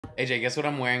AJ, guess what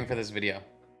I'm wearing for this video?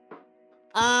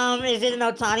 Is it an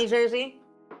Ohtani jersey?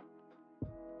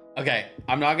 Okay,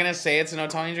 I'm not gonna say it's an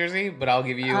Ohtani jersey, but I'll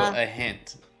give you a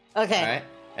hint. Okay. All right,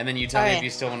 and then you tell me if you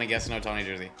still want to guess an Ohtani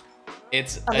jersey.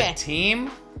 It's a team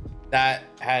that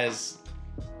has,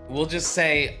 we'll just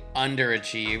say,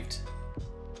 underachieved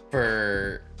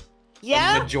for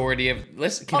a majority of.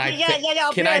 Listen, can I?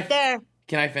 I'll be right there.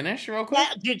 Can I finish real quick?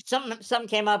 Yeah, dude, something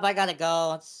came up. I gotta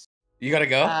go. You gotta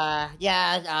go?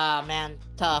 Yeah. Man,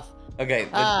 tough. Okay.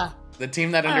 The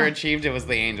team that underachieved, it was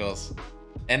the Angels.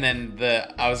 And then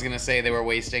I was gonna say they were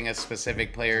wasting a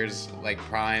specific player's like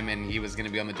prime, and he was gonna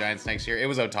be on the Giants next year. It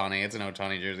was Ohtani. It's an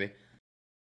Ohtani jersey.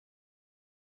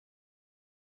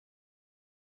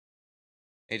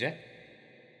 AJ,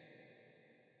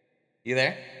 you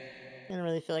there? I don't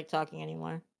really feel like talking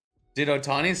anymore. Dude,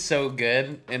 Ohtani's so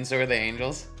good, and so are the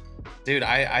Angels. Dude,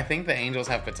 I think the Angels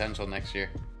have potential next year.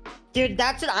 Dude,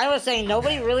 that's what I was saying.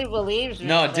 Nobody really believes me.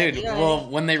 No, dude. You know, well,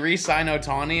 when they re-sign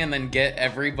Ohtani and then get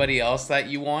everybody else that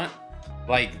you want,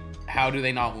 like, how do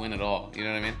they not win at all? You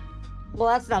know what I mean? Well,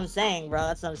 that's what I'm saying, bro.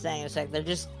 That's what I'm saying. It's like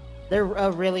they're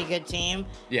a really good team.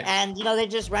 Yeah. And you know they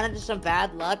just ran into some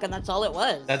bad luck, and that's all it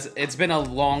was. It's been a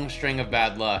long string of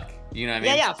bad luck. You know what I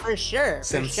mean? Yeah, for sure.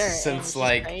 Since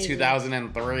like crazy.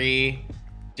 2003,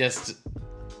 just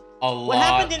a lot. What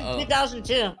happened in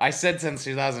 2002? I said since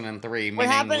 2003, what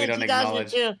meaning we don't 2002?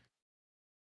 acknowledge.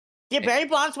 Did Barry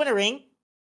Bonds win a ring?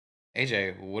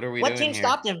 AJ, what are we doing here? What team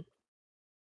stopped him?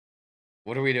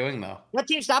 What are we doing though? What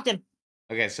team stopped him?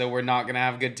 Okay, so we're not gonna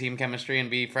have good team chemistry and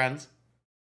be friends?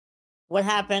 What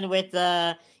happened with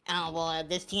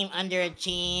this team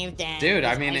underachieved and dude,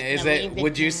 I mean,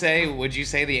 would you say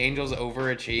the Angels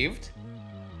overachieved?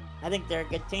 I think they're a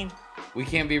good team. We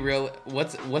can't be real.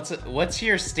 What's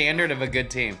your standard of a good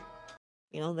team?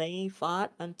 You know, they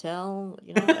fought until,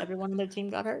 everyone on their team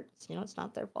got hurt. You know, it's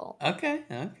not their fault. Okay.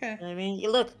 You know what I mean?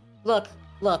 Look.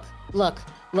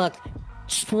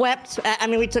 Swept. I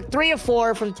mean, we took 3 of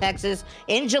 4 from Texas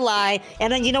in July,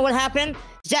 and then you know what happened?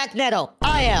 Zach Neto,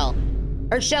 IL.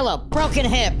 Urshela, broken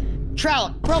hip.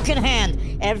 Trout, broken hand.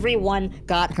 Everyone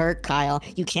got hurt, Kyle.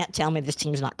 You can't tell me this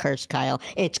team's not cursed, Kyle.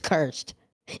 It's cursed.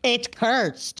 It's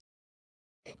cursed.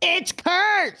 It's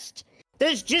cursed.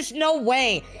 There's just no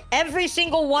way. Every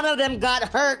single one of them got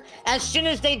hurt as soon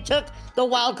as they took the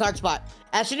wild card spot.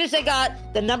 As soon as they got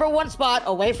the #1 spot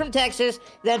away from Texas,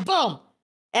 then boom,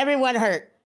 everyone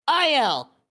hurt. IL,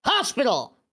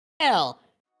 hospital, L.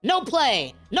 No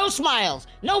play, no smiles,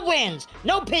 no wins,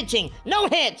 no pitching, no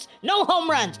hits, no home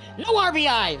runs, no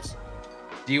RBIs.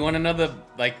 Do you want to know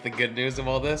the good news of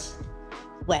all this?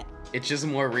 What? It's just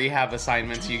more rehab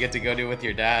assignments you get to go do with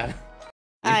your dad.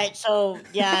 All right, so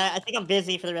yeah, I think I'm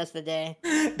busy for the rest of the day.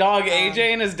 Dog,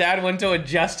 AJ and his dad went to a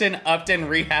Justin Upton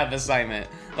rehab assignment.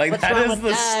 Like, that is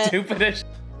the stupidest.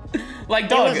 Like,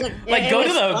 dog, go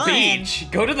to the beach.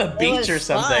 Go to the beach or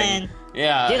something. Fun.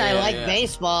 Yeah, dude, I like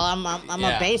baseball. I'm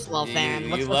a baseball fan.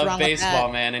 You love baseball,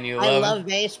 man, and I love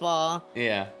baseball.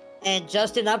 Yeah. And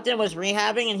Justin Upton was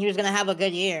rehabbing, and he was gonna have a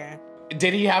good year.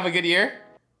 Did he have a good year?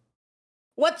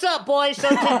 What's up, boys? So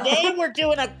today we're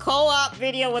doing a co-op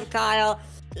video with Kyle.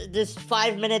 This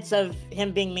 5 minutes of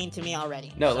him being mean to me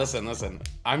already. No, listen.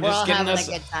 I'm just getting us.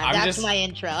 A good time. That's my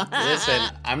intro. Listen,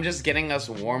 I'm just getting us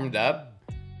warmed up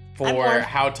for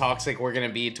how toxic we're gonna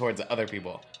be towards other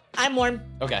people. I'm warm.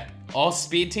 Okay. All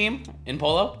speed team in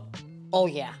polo? Oh,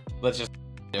 yeah. Let's just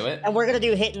do it. And we're going to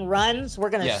do hit and runs. We're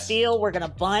going to steal. We're going to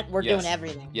bunt. We're doing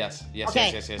everything. Yes.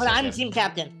 Okay, but I'm team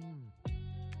captain.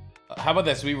 How about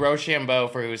this? We Rochambeau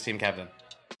for who's team captain.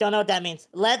 Don't know what that means.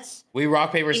 We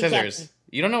rock, paper, scissors. Captain.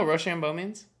 You don't know what Rochambeau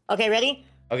means? Okay, ready?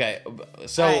 Okay.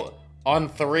 So on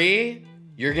 3,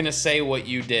 you're going to say what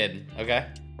you did, okay?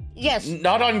 Yes.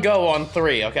 Not on go, on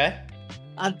 3, okay?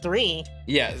 On 3?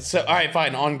 Yeah, so, all right,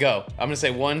 fine, on go. I'm gonna say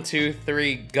 1, 2,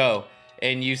 3, go.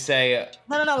 And you say...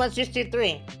 No, let's just do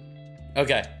 3.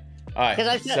 Okay, all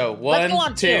right, so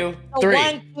 1, 2, 3. So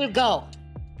 1, 2, go.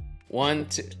 1,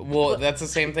 2, well, that's the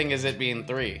same thing as it being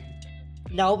 3.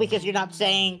 No, because you're not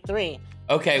saying 3.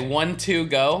 Okay, 1, 2,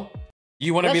 go.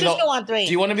 You want to be Let's just go on 3.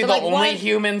 Do you want to be the only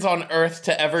humans on Earth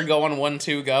to ever go on 1,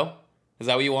 2, go? Is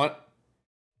that what you want?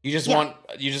 You just want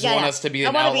us to be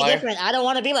an outlier? I want to be different. I don't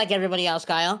want to be like everybody else,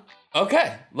 Kyle.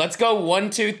 Okay, let's go 1,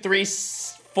 2, 3,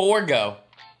 4, go.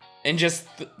 And just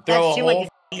throw a whole...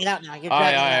 All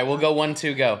right, we'll go 1,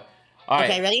 2, go. All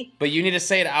right. Okay, ready? But you need to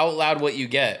say it out loud what you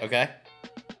get, okay?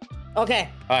 Okay.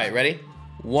 All right, ready?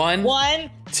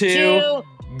 1, 2,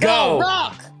 go!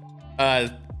 Rock!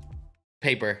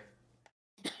 Paper.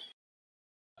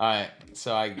 All right,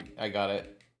 so I got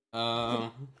it.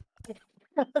 All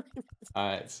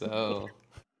right, so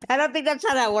I don't think that's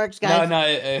how that works, guys. No.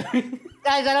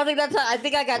 Guys, I don't think that's how. I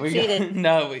think I got cheated.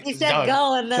 He said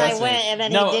go, and then I went, and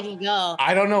then he didn't go.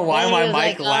 I don't know why my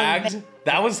mic like, lagged.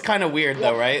 That was kind of weird,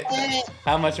 though, right?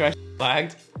 How much my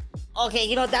lagged? Okay,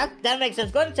 you know, that makes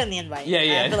sense. Go ahead and send the invite.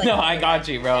 Yeah. Like no, I got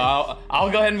you, bro.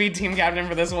 I'll go ahead and be team captain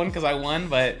for this one because I won,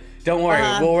 but don't worry.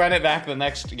 We'll run it back the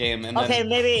next game. And okay,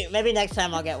 then... maybe next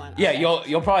time I'll get one. Yeah, okay.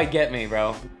 you'll probably get me,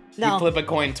 bro. No. You flip a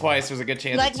coin twice, there's a good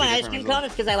chance. You like my ice cream cone?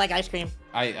 It's because I like ice cream.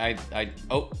 Oh, I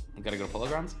gotta go to Polo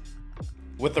Grounds?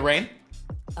 With the rain?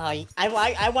 I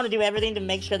want to do everything to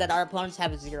make sure that our opponents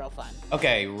have 0 fun.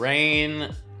 Okay,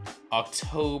 rain,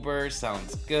 October,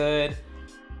 sounds good.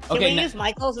 Can we use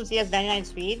Michaels and see us 99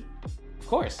 speed? Of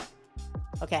course.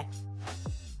 Okay.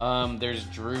 There's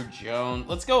Drew Jones.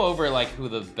 Let's go over, like, who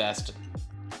the best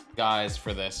guys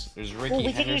for this. There's Ricky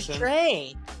Henderson. We can use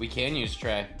Trey. We can use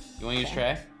Trey. You want to use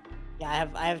Trey? Yeah,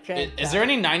 I have Trey. Is there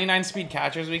any 99 speed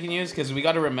catchers we can use? Because we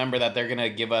got to remember that they're going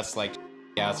to give us, like,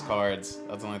 gas cards.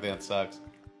 That's the only thing that sucks.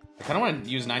 I kind of want to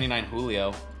use 99 Julio.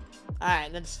 All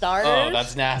right, then starters. Oh,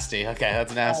 that's nasty. Okay,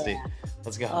 that's nasty. Oh, yeah.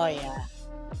 Let's go. Oh, yeah.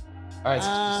 All right,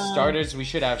 starters, we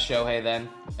should have Shohei then.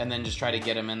 And then just try to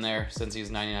get him in there since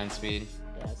he's 99 speed.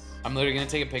 Yes. I'm literally going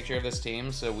to take a picture of this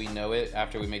team so we know it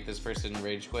after we make this person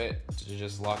rage quit to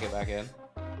just lock it back in.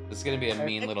 This is going to be a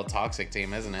mean little toxic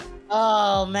team, isn't it?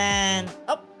 Oh, man.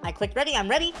 Oh, I clicked ready. I'm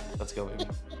ready. Let's go, baby.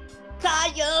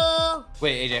 Kyle!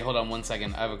 Wait, AJ, hold on 1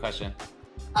 second. I have a question.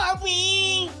 Are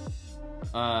we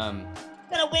gonna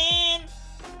win?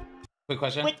 Quick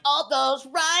question. With all those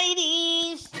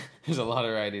righties. There's a lot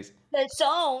of righties. There's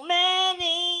so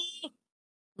many.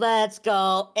 Let's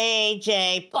go,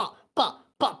 AJ. Bump, bump,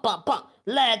 bump, bump, bump.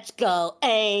 Let's go,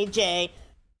 AJ.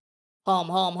 Home.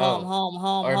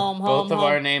 Are both of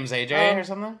our names AJ or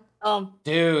something?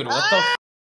 Dude, what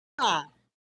the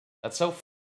That's so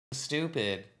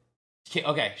stupid.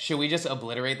 Okay, should we just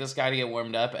obliterate this guy to get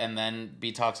warmed up and then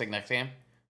be toxic next game?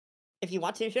 If you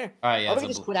want to, sure. All right, yeah. Or we can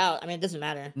just quit out. I mean, it doesn't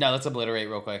matter. No, let's obliterate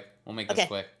real quick. We'll make this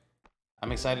quick.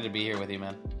 I'm excited to be here with you,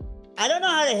 man. I don't know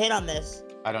how to hit on this.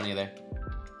 I don't either.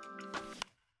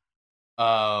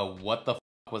 What the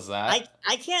was that?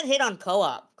 I can't hit on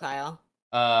co-op, Kyle.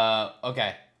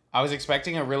 Okay. I was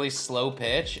expecting a really slow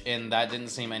pitch, and that didn't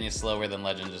seem any slower than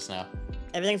Legend just now.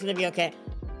 Everything's gonna be okay.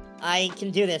 I can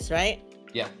do this, right?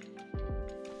 Yeah.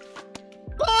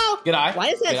 Oh! Good eye. Why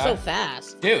is that so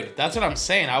fast? Dude, that's what I'm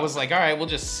saying. I was like, all right, we'll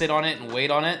just sit on it and wait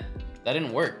on it. That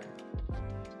didn't work.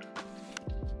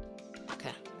 Okay,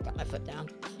 got my foot down.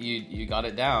 You got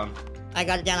it down. I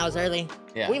got it down. I was early.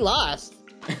 Yeah. We lost.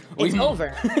 It's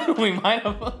over. We might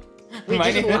have. We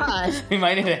just lost. We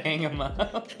might need to hang him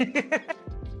up.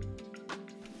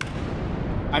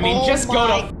 I mean, just go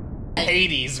to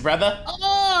Hades, brother.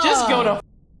 Oh! Just go to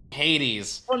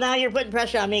Hades. Well, now you're putting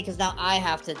pressure on me because now I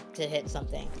have to hit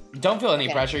something. Don't feel any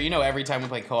pressure. You know, every time we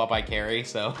play co-op, I carry,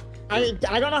 so. I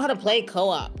don't know how to play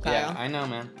co-op, Kyle. Yeah, I know,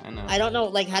 man. I know. I don't know,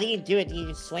 like, how do you do it? Do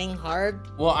you swing hard?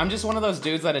 Well, I'm just one of those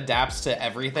dudes that adapts to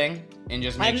everything and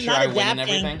just makes sure I win and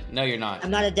everything. No, you're not.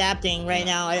 I'm not adapting right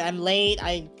now. I'm late.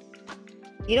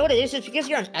 You know what it is? It's because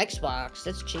you're on Xbox.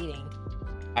 That's cheating.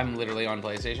 I'm literally on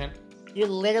PlayStation. You're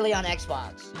literally on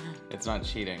Xbox. It's not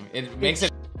cheating. It makes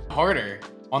it harder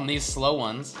on these slow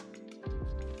ones.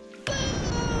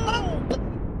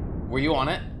 Were you on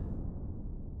it?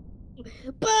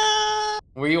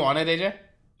 Were you on it, AJ?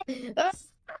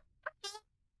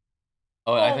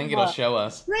 Oh, I think it'll show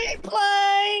us.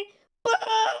 Replay!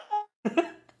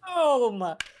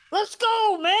 Boom! Let's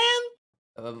go, man!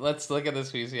 Let's look at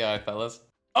this PCI, fellas.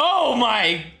 Oh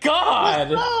my god!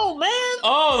 Let's go, man!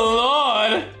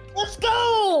 Oh lord! Let's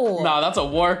go! Nah, that's a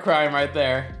war crime right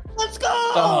there. Let's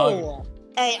go! Dog.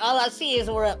 Hey, all I see is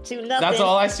we're up to nothing. That's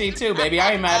all I see too, baby.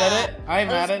 I ain't mad at it. I ain't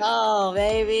mad at it. Oh,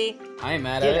 baby. I ain't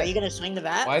mad at it. Are you gonna swing the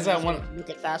bat? Why is that one? Look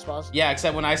at fastballs. Yeah,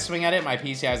 except when I swing at it, my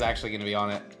PCI is actually gonna be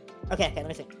on it. Okay, let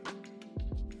me see.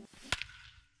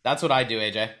 That's what I do,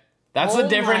 AJ. That's the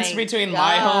difference between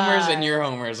my homers and your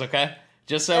homers, okay?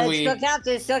 Just so we... It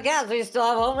still counts. We still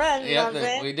have home runs, you know what I'm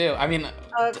saying? We do. I mean,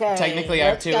 okay, technically I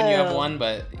have 2 and you have 1,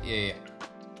 but yeah.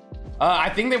 I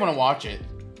think they want to watch it.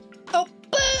 Oh,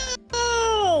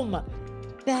 boom!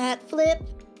 Bat flip,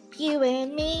 you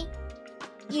and me,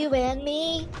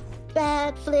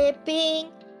 bat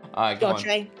flipping. Alright, go on,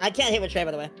 Trey. I can't hit with Trey,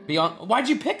 by the way. Why'd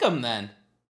you pick him then?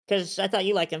 Because I thought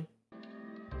you liked him.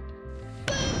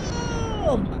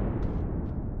 Boom!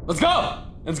 Let's go!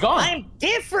 It's gone. I'm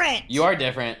different. You are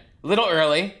different. Little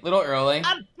early.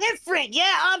 I'm different.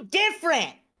 Yeah, I'm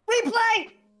different. Replay.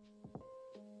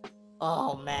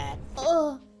 Oh man.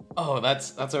 Oh,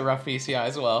 that's a rough PCI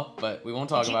as well, but we won't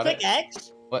talk about it. Did you click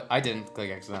X? What? I didn't click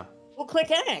X, no. Well,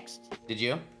 click X. Did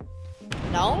you?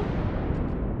 No.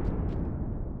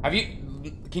 Have you?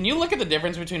 Can you look at the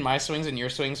difference between my swings and your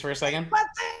swings for a second?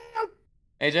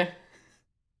 AJ?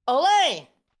 Ole!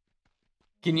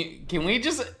 Can we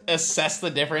just assess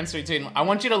the difference between... I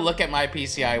want you to look at my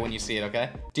PCI when you see it, okay?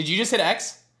 Did you just hit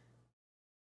X?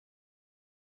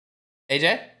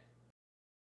 AJ?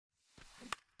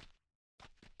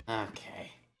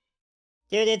 Okay.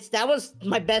 Dude, that was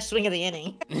my best swing of the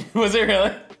inning. Was it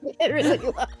really? It really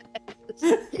was.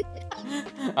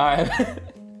 Alright.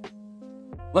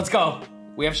 Let's go.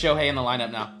 We have Shohei in the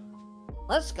lineup now.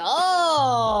 Let's go!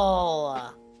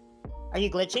 Are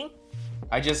you glitching?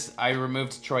 I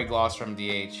removed Troy Gloss from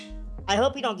DH. I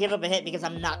hope you don't give up a hit because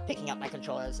I'm not picking up my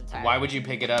controller this entire. Why would you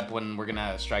pick it up when we're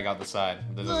gonna strike out the side?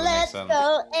 That doesn't Let's make sense.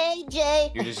 Go,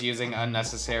 AJ! You're just using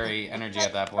unnecessary energy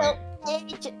at that point.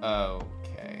 AJ.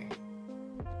 Okay.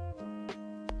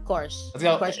 Of course. Let's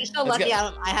go. Of course. You're so lucky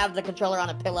I have the controller on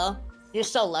a pillow. You're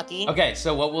so lucky. Okay,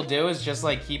 so what we'll do is just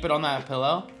like keep it on that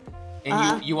pillow,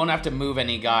 and you won't have to move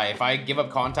any guy. If I give up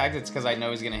contact, it's because I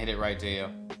know he's gonna hit it right to you.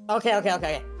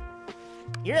 Okay.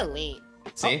 You're elite.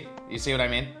 See? You see what I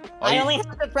mean? I only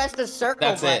have to press the circle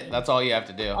That's button. it. That's all you have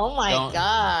to do. Oh my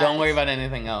god. Don't worry about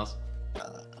anything else.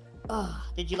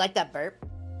 Did you like that burp?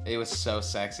 It was so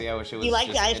sexy. I wish it was. You like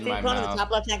just the ice in cream my cone in mouth. the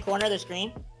top left-hand corner of the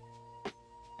screen?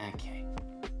 Okay.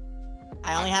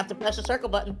 I only have to press the circle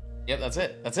button. Yep, that's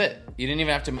it. That's it. You didn't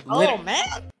even have to. Oh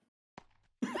man.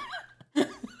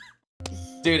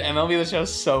 Dude, MLB the Show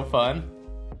is so fun.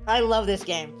 I love this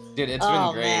game. Dude, it's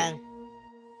been great. Man.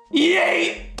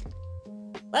 Yay!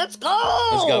 Let's go!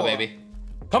 Let's go, baby.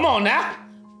 Come on now.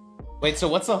 Wait, so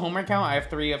what's the homer count? I have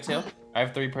 3, you have 2? I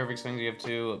have 3 perfect swings, you have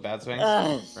 2 bad swings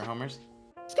for homers.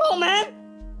 Let's go, man!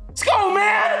 Let's go,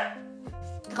 man!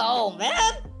 Let's go,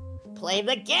 man! Play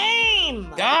the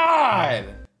game! God!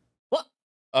 What?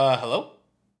 Hello?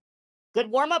 Good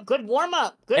warm-up, good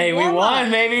warm-up. Hey, we won,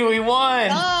 baby, we won!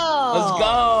 Go! Let's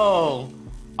go!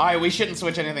 Alright, we shouldn't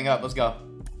switch anything up, let's go.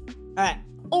 Alright.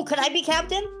 Oh, could I be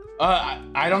captain?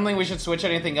 I don't think we should switch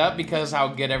anything up because how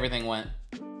good everything went.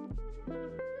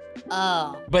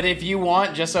 Oh. But if you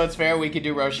want, just so it's fair, we could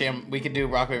do we could do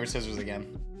rock, paper, scissors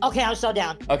again. Okay, I'm so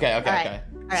down. Okay. All right.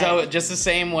 So just the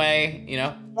same way, you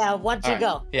know? Yeah, 1, 2,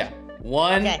 go. Yeah.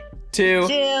 1, 2,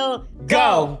 2,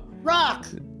 go! Rock!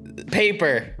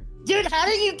 Paper. Dude, how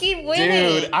do you keep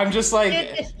winning? Dude, I'm just like,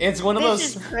 it's one of those.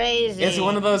 This is crazy. It's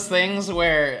one of those things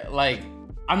where, like,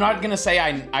 I'm not gonna say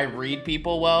I read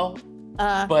people well,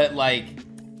 but like,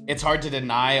 it's hard to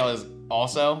deny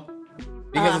also.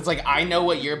 Because it's like, I know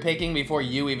what you're picking before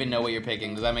you even know what you're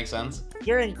picking. Does that make sense?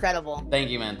 You're incredible. Thank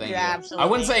you, man. Thank you. Absolutely I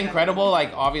wouldn't say incredible.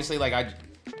 Like, obviously, like I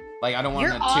don't want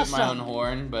to toot my own awesome.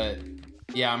 horn, but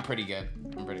yeah, I'm pretty good.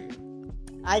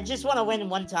 I just want to win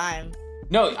one time.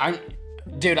 No,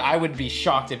 dude, I would be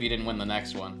shocked if you didn't win the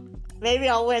next one. Maybe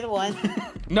I'll win one.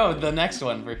 No, the next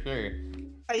one for sure.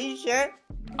 Are you sure?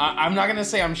 I'm not gonna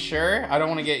say I'm sure. I don't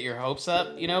want to get your hopes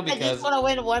up, you know, because I just want to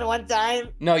win one time.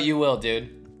 No, you will,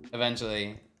 dude.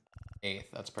 Eventually,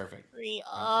 8th. That's perfect.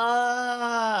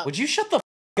 Would you shut the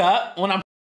f up when I'm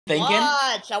thinking?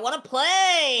 Watch. I want to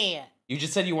play. You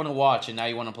just said you want to watch, and now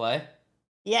you want to play?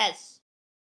 Yes.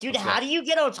 Dude, how do you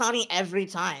get Otani every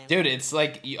time? Dude, it's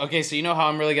like, okay, so you know how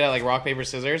I'm really good at like rock, paper,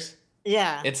 scissors?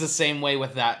 Yeah. It's the same way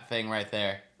with that thing right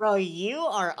there. Bro, you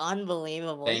are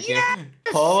unbelievable. Thank you.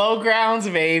 Polo grounds,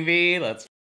 baby. Let's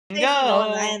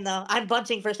go. I'm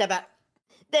bunting first step back.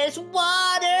 There's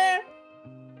water.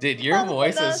 Dude, your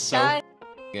voice is so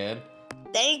good.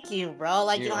 Thank you, bro.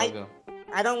 Like, You're you know,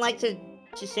 I don't like to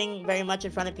sing very much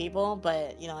in front of people,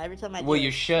 but, you know, every time I do. Well,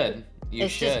 you should.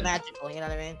 It's just magical, you know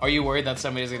what I mean? Are you worried that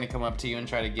somebody's gonna come up to you and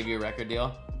try to give you a record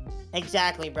deal?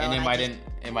 Exactly, bro. And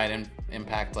it might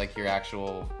impact like your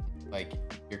actual, like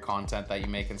your content that you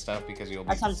make and stuff because you'll be.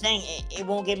 That's what I'm saying. It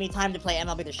won't give me time to play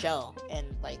MLB the Show, and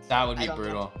like. That would be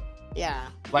brutal. Yeah.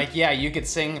 Like, yeah, you could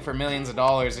sing for millions of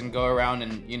dollars and go around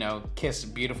and, you know, kiss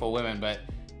beautiful women, but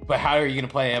how are you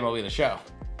gonna play MLB the Show?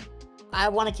 I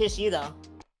want to kiss you though.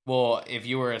 Well, if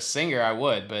you were a singer, I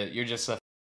would, but you're just a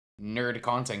nerd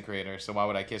content creator, so why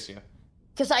would I kiss you?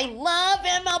 Because I love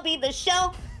MLB the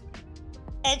Show,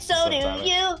 and so do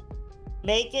you.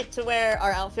 Make it to where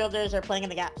our outfielders are playing in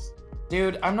the gaps.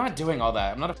 Dude, I'm not doing all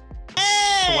that. I'm not a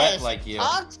sweat like you.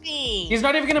 Oxy. He's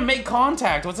not even gonna make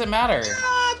contact. What's it matter?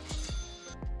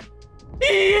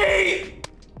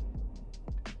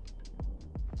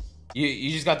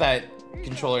 You just got that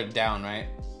controller down, right?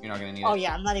 You're not gonna need it. Oh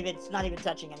yeah, it's not even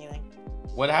touching anything.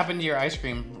 What happened to your ice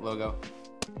cream logo?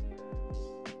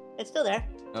 It's still there.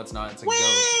 No, it's not. It's a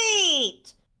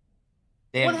Wait!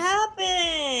 Damn. What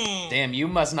happened? Damn, you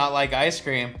must not like ice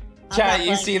cream. Chat,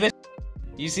 you see this?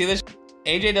 You see this?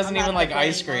 AJ doesn't even like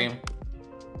ice cream.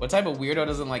 What type of weirdo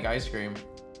doesn't like ice cream?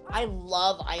 I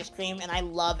love ice cream and I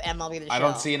love MLB the Show. I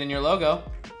don't see it in your logo.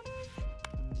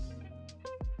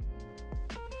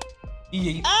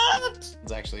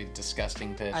 It's actually a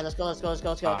disgusting pitch. Alright, let's go.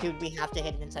 Dude, we have to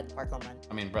hit it inside the park home run.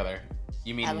 I mean, brother,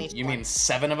 you mean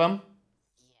 7 of them?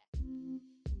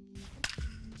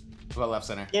 What about left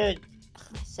center? Dude, I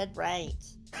said right.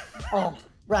 Oh,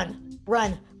 run. We're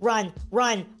on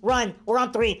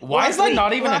 3. Why is that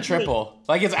not even a triple?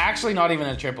 Like, it's actually not even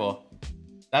a triple.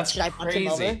 That's Should I punch him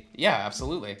over? Yeah,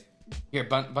 absolutely. Here,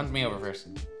 bunt me over first.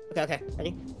 Okay.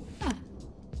 Ready?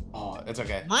 Oh, it's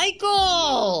okay.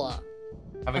 Michael!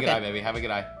 Have a good eye, baby. Have a good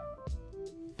eye.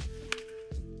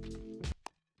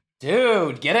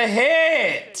 Dude, get a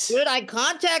hit! Dude, I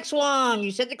contact swung.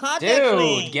 You said the contact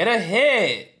swing. Dude, get a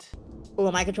hit! Oh,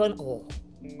 am I controlling? Oh.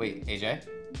 Wait, AJ?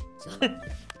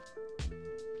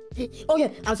 Oh, yeah.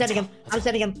 I'm sending him. I'm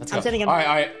sending him. All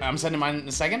right. I'm sending mine in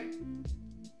a second.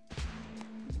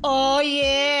 Oh,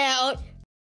 yeah.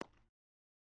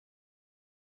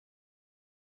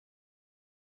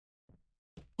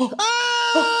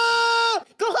 Oh!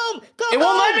 Go home! It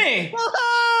won't let me!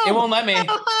 It won't let me.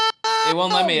 It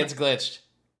won't let me. It's glitched.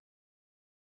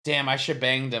 Damn, I should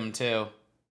banged him too.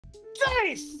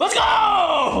 Nice! Let's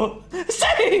go!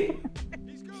 Save!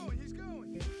 He's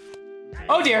going.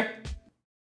 Oh dear.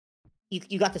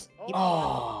 You got this. You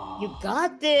Oh.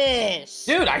 got this.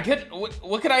 Dude, I could.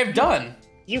 What could I have done?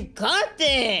 You got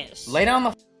this. Lay down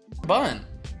the bun.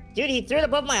 Dude, he threw it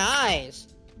above my eyes.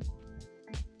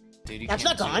 Dude, That's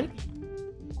not gone.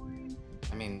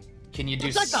 I mean, can you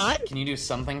do? That's not gone. Can you do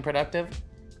something productive?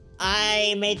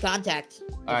 I made contact.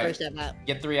 All right. First at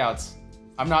Get 3 outs.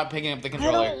 I'm not picking up the I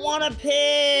controller. don't want to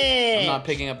pick. I'm not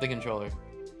picking up the controller.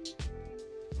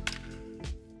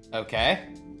 Okay.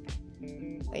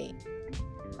 Wait.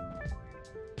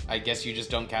 I guess you just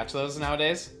don't catch those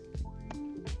nowadays.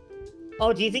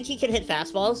 Oh, do you think he can hit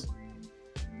fastballs?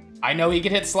 I know he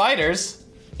can hit sliders.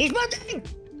 He's bunting!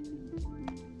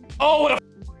 Oh, what a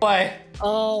play!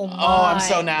 Oh my. Oh, I'm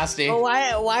so nasty. Oh,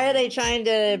 why are they trying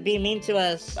to be mean to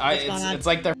us? What's going on? It's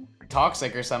like they're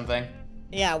toxic or something.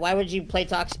 Yeah, why would you play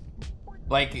toxic?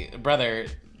 Like, brother,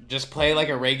 just play like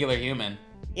a regular human.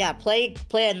 Yeah, play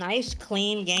a nice,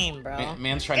 clean game, bro.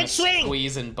 Man's trying to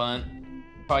squeeze and bunt.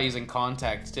 Probably using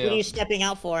contact, too. What are you stepping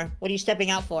out for?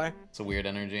 It's a weird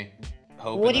energy.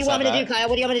 What do you want me to do, Kyle?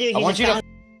 What do you want me to do? I want you to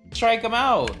strike him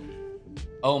out.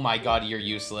 Oh my god, you're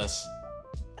useless.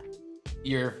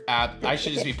 I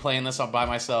should just be playing this all by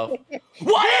myself.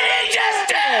 What did he just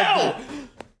do?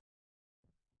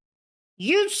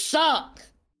 You suck.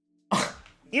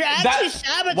 You're actually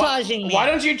sabotaging me. Why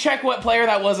don't you check what player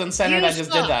that was in center that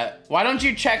just did that? Why don't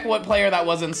you check what player that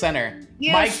was in center?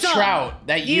 Mike Trout,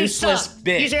 that useless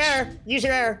bitch. Use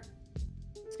your error.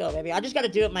 Let's go, baby. I just gotta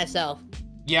do it myself.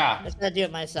 Yeah. I just gotta do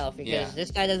it myself because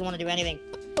this guy doesn't want to do anything.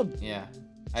 Yeah.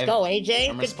 Let's go, AJ.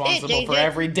 I'm responsible for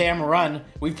every damn run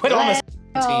we put on this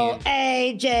team.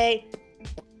 AJ.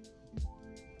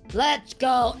 Let's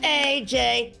go,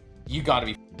 AJ. You gotta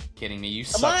be kidding me. You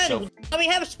suck so. We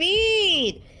have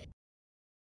speed.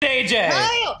 AJ.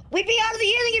 Kyle, we'd be out of the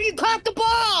inning if you caught the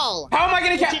ball. How am I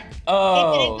gonna catch?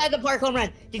 Oh. Inside the park home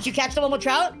run. Did you catch the one with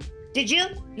Trout? Did you?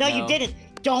 No, you didn't.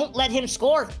 Don't let him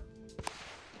score.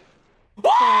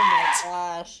 What? Oh my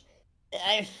gosh.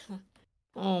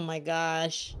 Oh my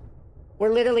gosh.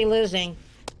 We're literally losing.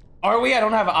 Are we? I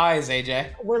don't have eyes,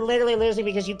 AJ. We're literally losing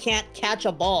because you can't catch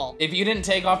a ball. If you didn't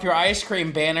take off your ice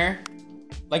cream banner,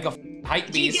 like a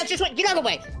hype beast. Get out of the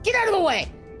way. Get out of the way.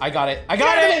 I got it. Get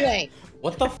out of the way.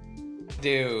 What the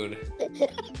dude?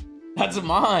 That's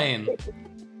mine.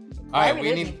 Alright,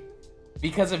 we need...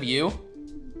 Because of you?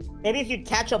 Maybe if you'd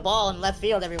catch a ball in left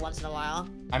field every once in a while.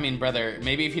 I mean, brother,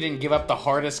 maybe if you didn't give up the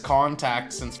hardest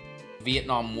contact since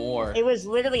Vietnam War. It was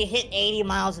literally hit 80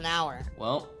 miles an hour.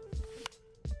 Well.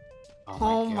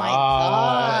 Oh my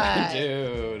god.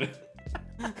 Dude.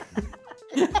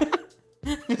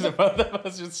 Both of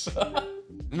us just suck.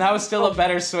 And that was still a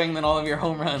better swing than all of your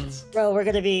home runs. Bro, we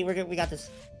got this.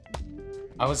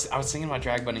 I was thinking about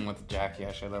drag bunting with Jackie.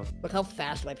 I should have. Look how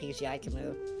fast my PCI can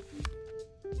move.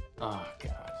 Oh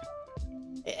god.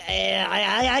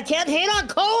 I can't hit on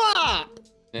co-op.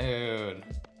 Dude.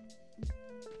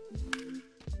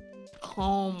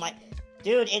 Oh my,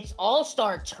 dude, it's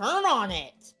All-Star. Turn on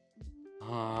it.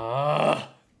 All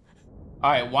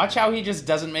right, watch how he just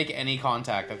doesn't make any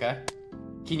contact. Okay.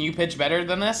 Can you pitch better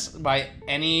than this by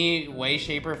any way,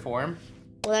 shape, or form?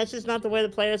 Well, that's just not the way the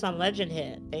players on Legend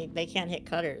hit. They can't hit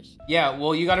cutters. Yeah,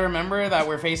 well, you got to remember that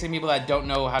we're facing people that don't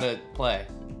know how to play.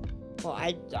 Well,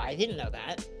 I didn't know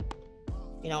that.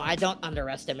 You know, I don't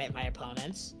underestimate my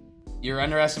opponents. You're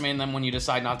underestimating them when you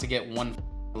decide not to get one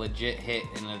legit hit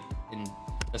in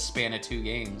a span of 2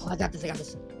 games. Oh, I got this. I got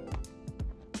this.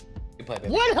 Good play,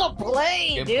 baby. What a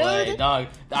play, Good dude! play, dog.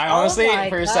 I honestly,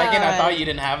 for a second, I God. thought you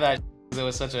didn't have that. It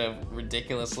was such a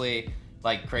ridiculously,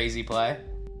 like, crazy play.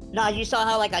 No, you saw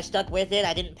how, like, I stuck with it.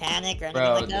 I didn't panic or anything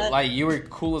Bro, like that. like, you were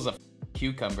cool as a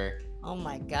cucumber. Oh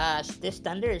my gosh, this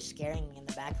thunder is scaring me in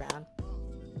the background.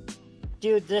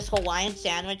 Dude, this Hawaiian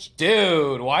sandwich.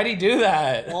 Dude, why'd he do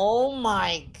that? Oh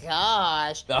my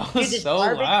gosh. That was Dude, so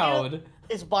loud.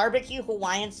 This barbecue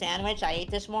Hawaiian sandwich I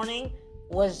ate this morning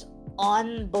was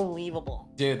unbelievable.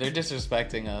 Dude, they're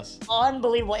disrespecting us.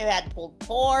 Unbelievable. It had pulled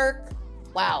pork.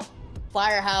 Wow.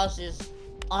 Firehouse is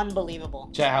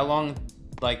unbelievable. Chat, how long,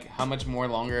 like, how much more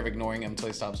longer of ignoring him until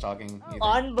he stops talking? You think?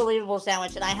 Unbelievable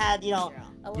sandwich. And I had, you know...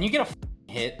 Can you get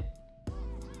a hit?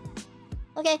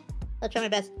 Okay. I'll try my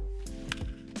best.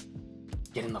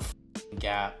 Get in the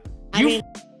gap. I mean,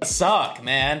 suck,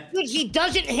 man. Dude, he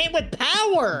doesn't hit with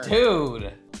power.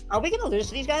 Dude. Are we gonna lose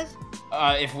to these guys?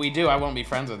 If we do, I won't be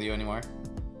friends with you anymore.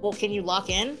 Well, can you lock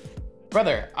in?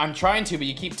 Brother, I'm trying to, but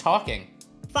you keep talking.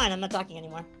 Fine, I'm not talking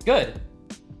anymore. Good.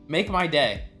 Make my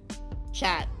day.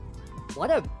 Chat.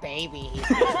 What a baby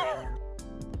he's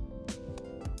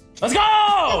Let's go!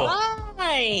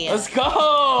 Hi! Let's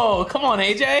go! Come on,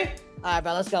 AJ. Alright,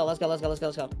 bro, let's go. Let's go. Let's go. Let's go.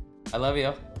 Let's go. I love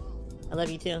you. I love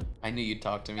you too. I knew you'd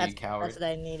talk to me, you coward. That's what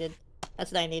I needed.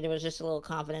 That's what I needed, was just a little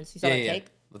confidence. You saw that take?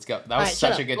 Let's go. That was Alright,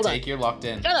 such shut a up. good Hold on. take. You're locked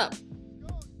in. Shut up!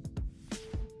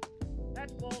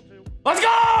 That's ball 2. Let's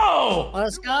go!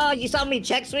 Let's go. You saw me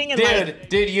check swing and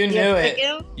Dude, you knew trick it.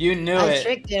 him? You knew I it.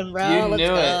 tricked him, bro. You Let's knew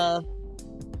go.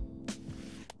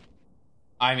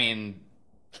 I mean,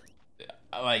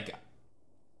 like,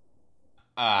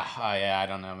 yeah, I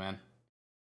don't know, man.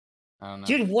 I don't know.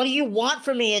 Dude, what do you want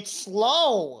from me? It's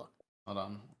slow. Hold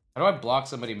on. How do I block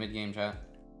somebody mid-game, chat?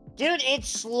 Dude, it's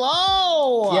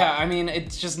slow. Yeah, I mean,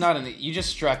 it's just not in the... You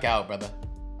just struck out, brother.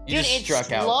 You Dude, just it's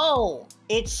struck out. slow.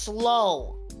 It's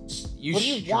slow. You What do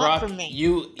you struck... want from me?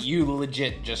 You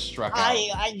legit just struck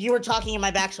out. You were talking in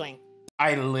my backswing.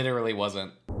 I literally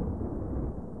wasn't.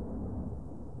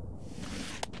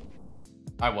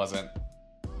 I wasn't.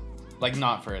 Like,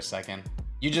 not for a second.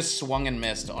 You just swung and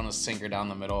missed on a sinker down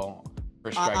the middle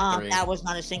for strike 3. That was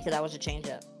not a sinker. That was a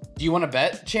changeup. Do you want to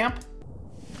bet, champ?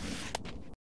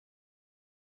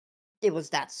 It was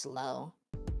that slow. All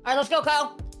right, let's go,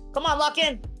 Kyle. Come on, lock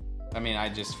in. I mean, I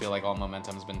just feel like all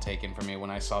momentum's been taken from me when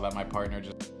I saw that my partner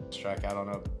just struck out on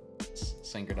a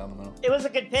sinker down the middle. It was a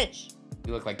good pitch.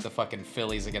 You look like the fucking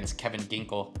Phillies against Kevin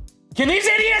Ginkel. Can these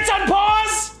idiots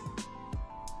unpause?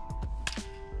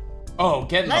 Oh,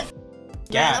 get in the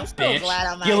gap, I'm still bitch. glad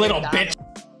I'm not You even little done. bitch.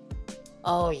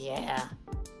 Oh, yeah.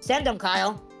 Send him,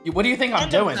 Kyle. What do you think I'm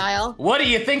Send him, doing? Kyle. What do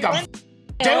you think I'm Send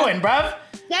doing, bruv?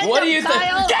 Send What do him, you think?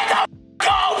 Kyle. Get the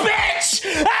go,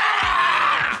 bitch!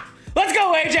 Ah! Let's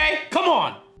go, AJ. Come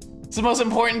on. It's the most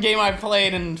important game I've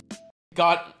played and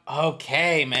got.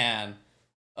 Okay, man.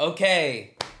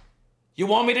 Okay. You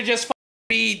want me to just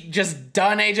be just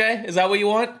done, AJ? Is that what you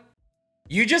want?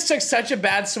 You just took such a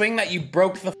bad swing that you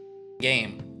broke the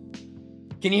game.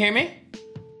 Can you hear me?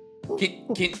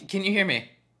 Can you hear me?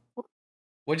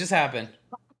 What just happened?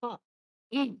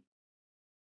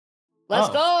 Let's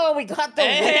go. We got the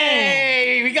win.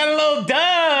 Hey, we got a little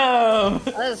dub.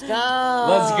 Let's go.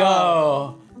 Let's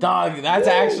go. Dog, that's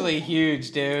actually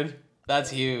huge, dude. That's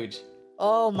huge.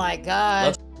 Oh my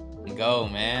god. Let's go,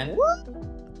 man.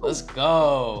 Let's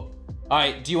go. All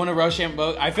right, do you want to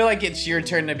Rochambeau? I feel like it's your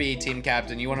turn to be team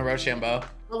captain. You want to Rochambeau?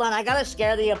 Hold on, I gotta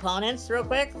scare the opponents real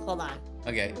quick. Hold on.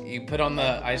 Okay, you put on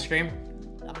the ice cream?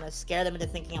 I'm gonna scare them into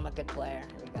thinking I'm a good player.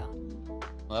 Here we go.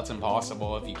 Well, that's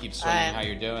impossible if you keep swinging how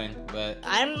you're doing, but...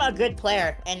 I'm a good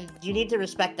player, and you need to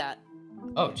respect that.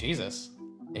 Oh, Jesus.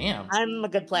 Damn. I'm a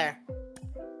good player.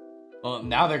 Well,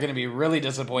 now they're gonna be really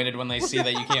disappointed when they see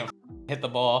that you can't hit the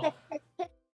ball.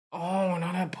 Oh,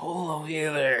 not a polo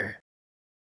either.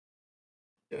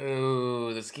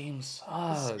 Dude, this game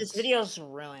sucks. This video's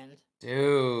ruined.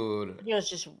 Dude. This video's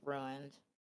just ruined.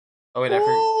 Oh, wait, I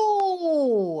forgot.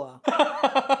 Ooh!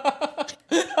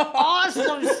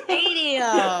 Awesome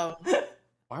stadium!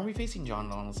 Why are we facing John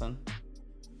Donaldson? I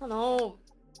don't know.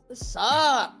 This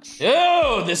sucks.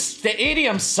 Dude, this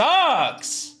stadium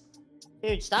sucks!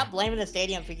 Dude, stop blaming the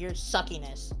stadium for your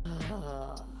suckiness.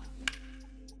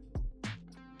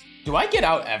 Do I get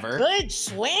out ever? Good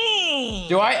swing!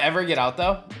 Do I ever get out,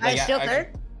 though? Alright, still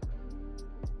third?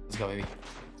 Let's go, baby.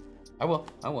 I will.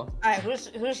 Alright,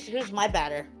 who's my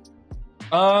batter?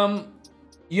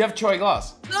 You have Troy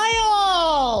Gloss.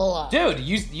 Kyle! Dude,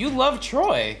 you love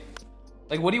Troy.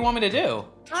 Like, what do you want me to do?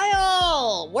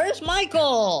 Kyle, where's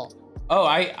Michael?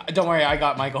 Oh, don't worry, I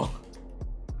got Michael.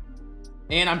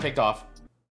 And I'm picked off.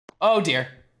 Oh dear.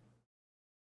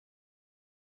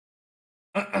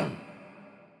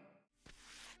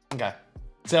 Okay.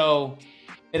 So,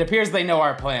 it appears they know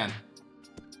our plan.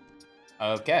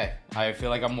 Okay. I feel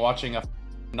like I'm watching a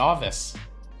novice.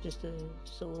 Just a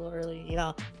little early, you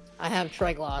know. I have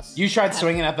trigloss. You tried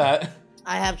swinging at that.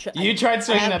 You tried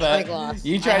swinging at that.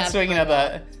 You tried swinging at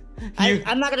that.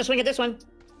 I'm not gonna swing at this one.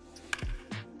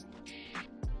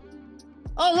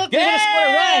 Oh look, you're gonna score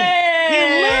a run! You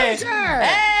loser!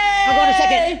 Hey! I'm going to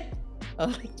second.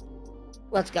 Oh.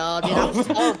 Let's go, dude. I'm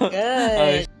so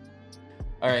good.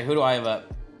 All right, who do I have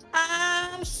up?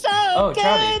 I'm so good.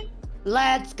 Trouty.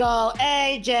 Let's go,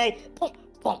 AJ. Boom,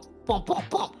 boom, boom, boom,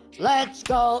 boom. Let's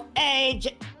go,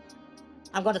 AJ.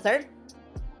 I'm going to third.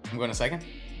 I'm going to second.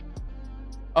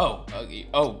 Oh,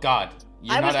 oh God.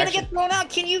 I was gonna get thrown out.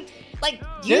 Can you, like,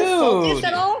 you focus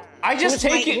at all? I just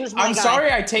take it. I'm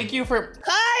sorry, I take you for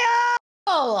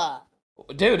Kyle.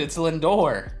 Dude, it's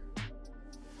Lindor.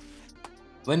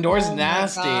 Lindor's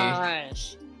nasty.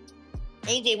 Gosh.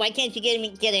 AJ, why can't you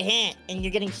get a hint? And you're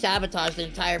getting sabotaged the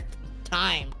entire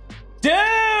time. Dude!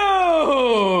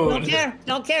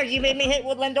 Don't care. You made me hit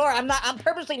with Lindor. I'm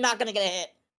purposely not gonna get a hit.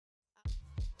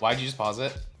 Why'd you just pause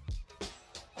it?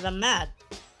 Because I'm mad.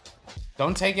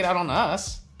 Don't take it out on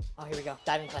us. Oh, here we go.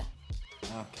 Diving play.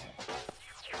 Okay.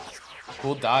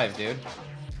 Cool dive, dude.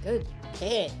 Good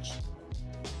pitch.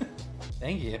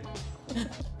 Thank you.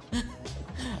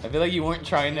 I feel like you weren't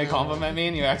trying to compliment me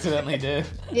and you accidentally did.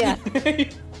 Yeah.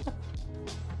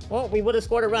 Well, we would have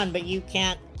scored a run, but you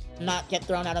can't not get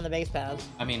thrown out on the base paths.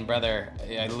 I mean, brother,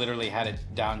 I literally had it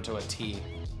down to a T.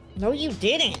 No, you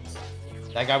didn't.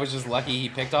 That guy was just lucky he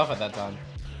picked off at that time.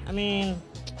 I mean...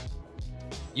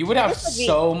 You would have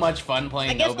so much fun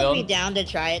playing no build. I guess I'd be down to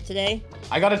try it today.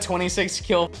 I got a 26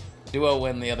 kill duo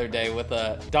win the other day with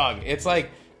a dog. It's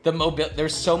like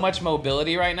there's so much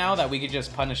mobility right now that we could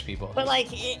just punish people. But like,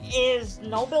 is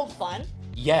no build fun?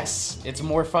 Yes, it's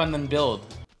more fun than build.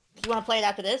 Do you want to play it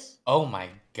after this? Oh my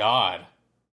God.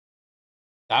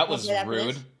 That was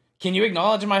rude. Can you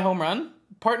acknowledge my home run,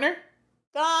 partner?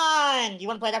 Gone. You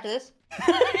want to play it after this?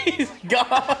 He's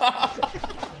gone.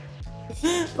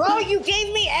 Bro, you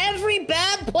gave me every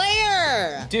bad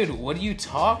player! Dude, what are you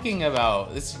talking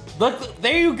about? Look,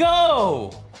 there you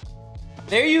go!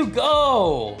 There you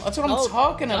go! That's what I'm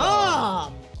talking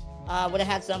about. Would have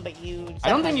had some, but you... I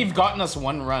don't think you've gotten us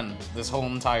one run this whole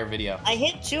entire video. I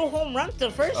hit 2 home runs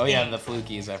the first game. Oh yeah, the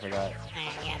flukies, I forgot.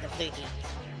 Yeah, the flukies.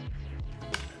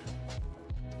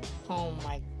 Oh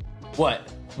my... What?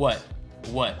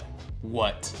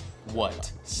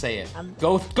 Say it.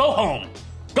 Go home!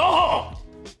 Go home!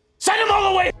 Send him all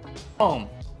the way home!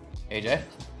 AJ?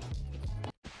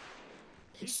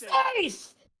 Safe!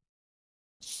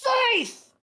 Safe!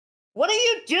 What are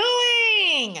you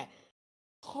doing?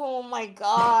 Oh my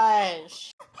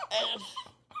gosh.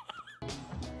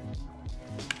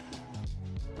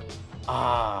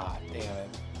 Ah, damn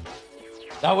it.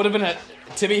 That would have been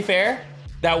to be fair,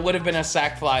 that would have been a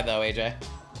sack fly though, AJ.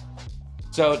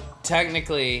 So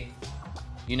technically,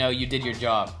 you know, you did your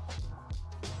job.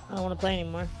 I don't want to play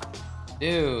anymore.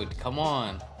 Dude, come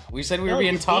on. We said we were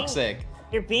being toxic.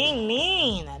 You're being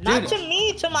mean. Not to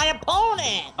me, to my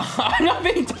opponent. I'm not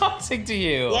being toxic to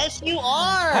you. Yes, you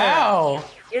are. How?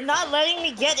 You're not letting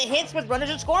me get hits with runners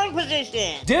in scoring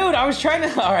position. Dude, I was trying to...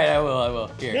 All right, I will.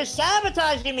 Here. You're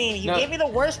sabotaging me. You gave me the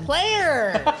worst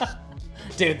players.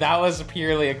 Dude, that was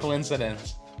purely a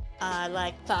coincidence. I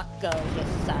like tacos.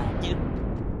 Yes, I do.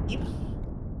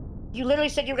 You literally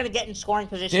said you were going to get in scoring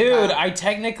position. Dude, I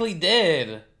technically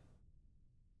did.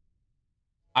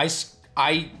 I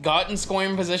got in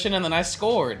scoring position and then I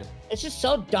scored. It's just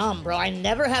so dumb, bro. I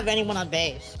never have anyone on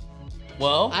base.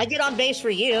 Well, I get on base for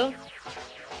you.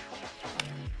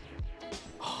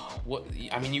 What?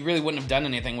 I mean, you really wouldn't have done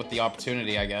anything with the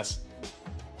opportunity, I guess.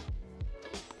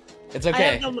 It's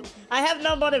okay. I have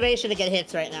no motivation to get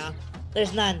hits right now.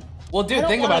 There's none. Well, dude,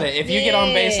 think about it. If you get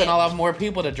on base, then I'll have more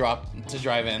people to drive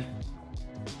in.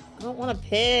 I don't want to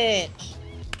pitch.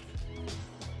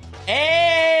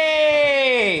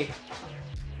 Hey!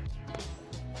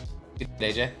 Good,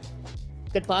 AJ.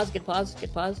 Good pause. W pause.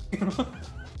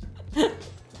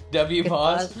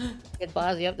 Good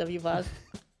pause. Yep, W pause.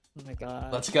 Oh my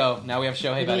god. Let's go. Now we have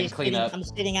Shohei batting cleanup. I'm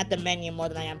sitting at the menu more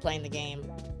than I am playing the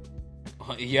game.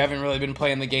 You haven't really been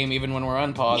playing the game even when we're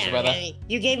on pause, brother.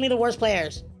 You gave me the worst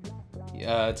players.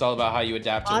 It's all about how you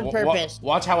adapt to it. On purpose.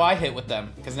 Watch how I hit with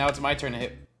them, because now it's my turn to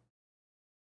hit.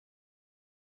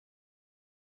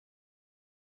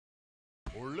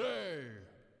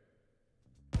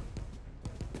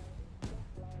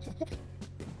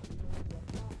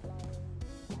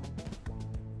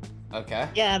 Okay.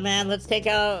 Yeah, man. Let's take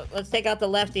out the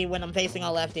lefty when I'm facing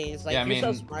all lefties. Like, Yeah, I you're mean,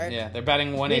 so smart. yeah, they're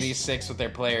batting 186 with their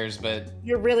players, but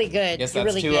You're really good. guess You're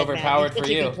that's really too good, overpowered man. You're for such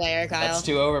a you. good player, Kyle. That's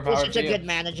too overpowered You're for such you. a good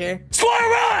manager. Score a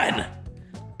run!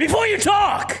 Before you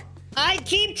talk! I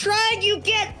keep trying. You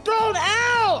get thrown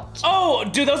out. Oh,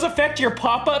 do those affect your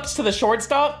pop-ups to the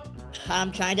shortstop?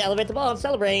 I'm trying to elevate the ball and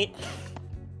celebrate.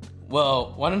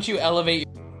 Well, why don't you elevate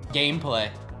your gameplay?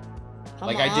 Come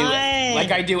Like on.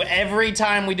 I do every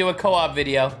time we do a co-op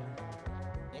video.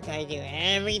 Like I do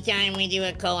every time we do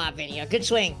a co-op video. Good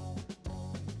swing.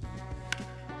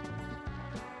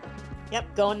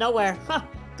 Yep, going nowhere. Huh.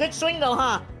 Good swing though,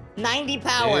 huh? 90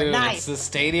 power. Dude, Nice. it's the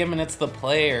stadium and it's the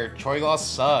player. Troy Gloss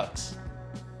sucks.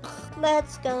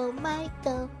 Let's go,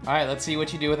 Michael. All right, let's see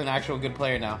what you do with an actual good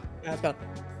player now. Let's go.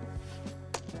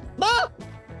 Ball!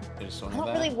 Just I one don't of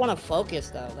that. really want to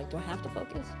focus though. Like, do I have to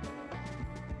focus?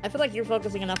 I feel like you're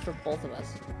focusing enough for both of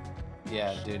us.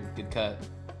 Yeah, dude, good cut.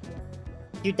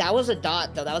 Dude, that was a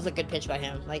dot though. That was a good pitch by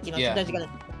him. Like, you know, Yeah.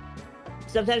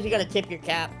 sometimes you gotta tip your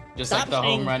cap. Just Stop like the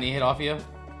saying- home run he hit off you.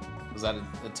 Was that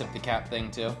a tip the cap thing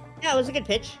too? Yeah, it was a good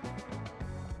pitch.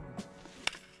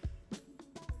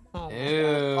 Oh my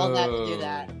Dude. God. All that to do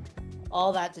that.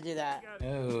 All that to do that.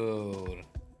 Dude.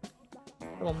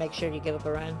 We'll make sure you give up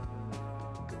a run.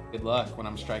 Good luck when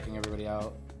I'm striking everybody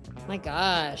out. My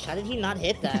gosh, how did he not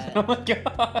hit that? Oh my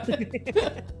god.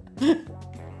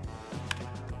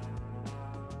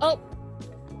 Oh,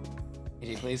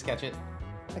 AJ, please catch it.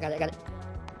 I got it.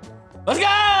 Let's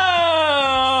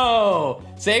go!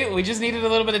 See, we just needed a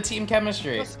little bit of team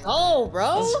chemistry. Let's go,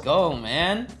 bro. Let's go,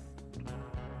 man.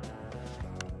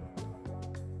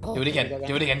 Oh, Do it again. here we go,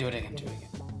 Do it again. Do it again. Do it again.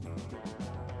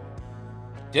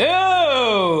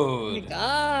 Oh my Dude!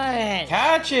 god.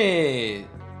 Catch it!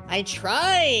 I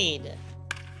tried.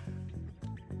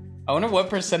 I wonder what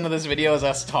 % of this video is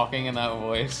us talking in that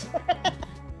voice.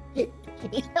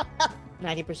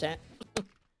 90%.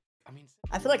 I mean,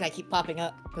 I feel like I keep popping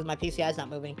up because my PCI is not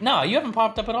moving. no, you haven't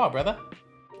popped up at all, brother.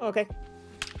 Okay.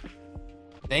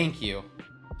 Thank you.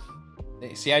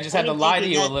 See, I just had to lie to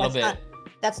you a little bit.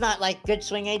 That's not like good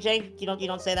swing, AJ. You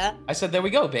don't say that. I said, there we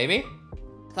go, baby.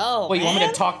 Oh, What, you want me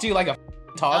to talk to you like a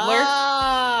toddler?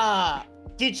 Ah,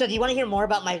 dude. So do you want to hear more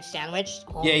about my sandwich?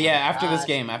 Oh Yeah, my after this gosh.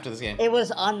 game, after this game. It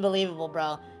was unbelievable,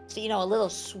 bro. So you know, a little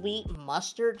sweet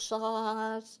mustard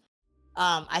sauce.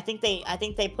 I think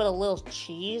they put a little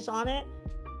cheese on it,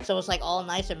 so it's like all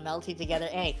nice and melty together.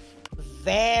 Hey,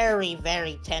 very,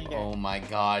 very tender. Oh my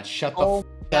god, shut the Oh f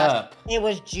gosh. up. It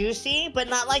was juicy, but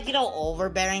not like, you know,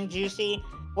 overbearing juicy,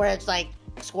 where it's like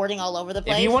squirting all over the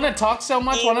place. If you want to talk so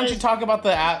much, It why don't you was- talk about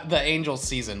the Angels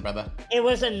season, brother? It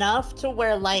was enough to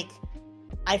where like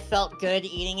I felt good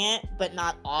eating it, but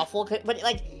not awful. But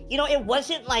like, you know, it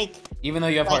wasn't like Even though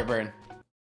you have Like- heartburn.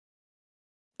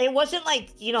 it wasn't like,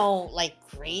 you know, like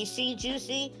crazy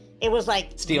juicy. It was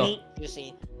like Steel. meat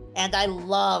juicy, and I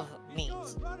love meat.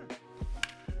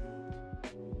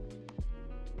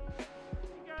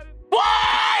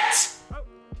 What?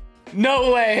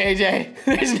 No way, AJ.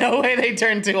 There's no way they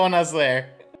turned 2 on us there.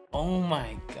 Oh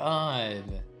my god.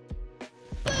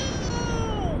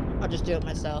 I'll just do it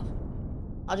myself.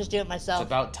 I'll just do it It's myself.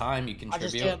 about time you I'll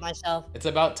just do contribute. it myself. It's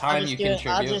about time you I'll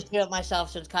contribute. just do it myself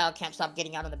since Kyle can't stop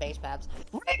getting out on the base paths.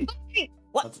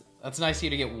 What? That's nice of you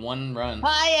to get 1 run.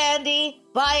 Bye, Andy.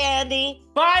 Bye, Andy.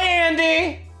 Bye,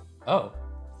 Andy! Oh.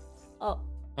 Oh.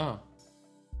 Oh.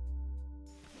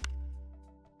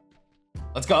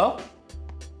 Let's go.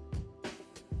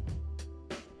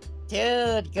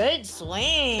 Dude, good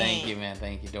swing. Thank you, man.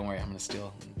 Thank you. Don't worry, I'm gonna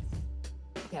steal.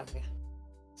 Okay.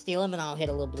 Steal him and I'll hit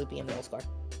a little bloopy and we'll score.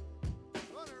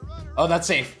 Oh, that's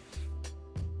safe.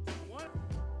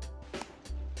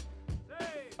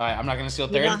 Alright, I'm not gonna steal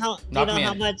Do you third. know how, Knock me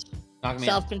how in. much Knock me in.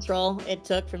 self-control it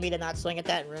took for me to not swing at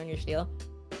that and ruin your steal?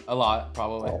 A lot,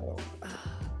 probably.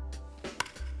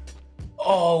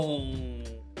 Oh.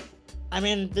 I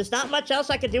mean, there's not much else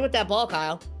I could do with that ball,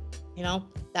 Kyle. You know,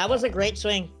 that was a great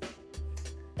swing.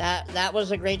 That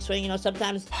was a great swing. You know,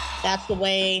 sometimes that's the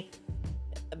way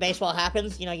baseball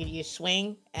happens. You know, you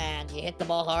swing and you hit the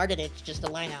ball hard and it's just a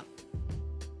line out.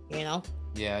 You know?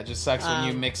 Yeah, it just sucks when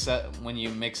you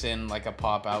mix in like a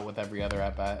pop out with every other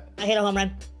at bat. I hit a home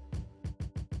run.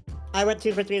 I went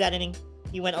 2 for 3 that inning.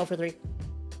 You went 0 for 3.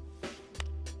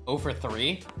 0 for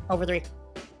 3? Over 3.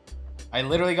 I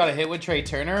literally got a hit with Trey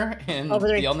Turner, and Over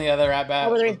 3. the only other at bat.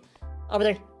 Over 3. Over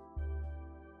there.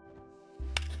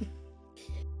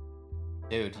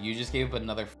 Dude, you just gave up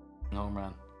another home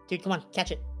run. Dude, come on,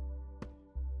 catch it.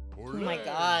 Oh my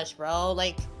gosh, bro.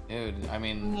 Like, Dude, I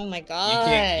mean, oh my you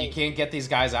god. can't get these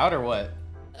guys out or what?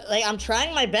 Like, I'm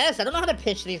trying my best. I don't know how to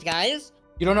pitch these guys.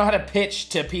 You don't know how to pitch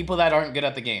to people that aren't good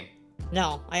at the game.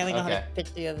 No, I only know how to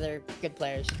pitch the other good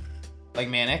players. Like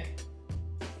Manic?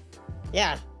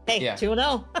 Yeah. Hey, Yeah.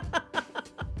 2-0.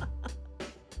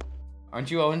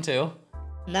 Aren't you 0-2?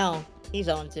 No, he's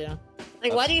 0-2.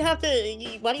 Like, why do you have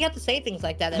to say things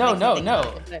like that?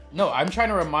 No, I'm trying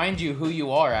to remind you who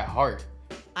you are at heart.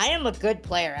 I am a good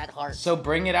player at heart. So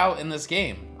bring it out in this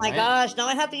game. My gosh, now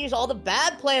I have to use all the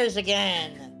bad players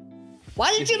again.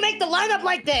 Why did you make the lineup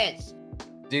like this?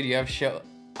 Dude, you have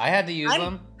I had to use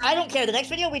them. I don't care. The next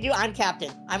video we do, I'm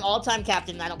captain. I'm all-time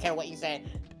captain, and I don't care what you say.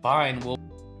 Fine, we'll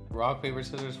rock, paper,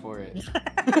 scissors for it.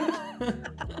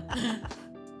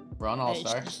 We're on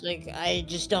All-Star. I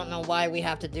just don't know why we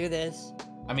have to do this.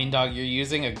 I mean, dog, you're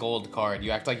using a gold card.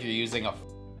 You act like you're using a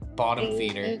bottom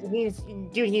feeder.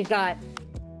 He's got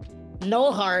no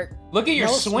heart. Look at your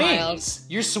swings. Smiles.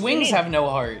 Your swings have no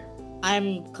heart.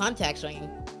 I'm contact swinging.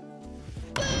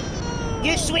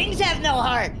 Your swings have no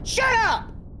heart. Shut up.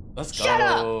 Let's go. Shut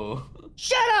up.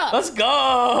 Shut up. Let's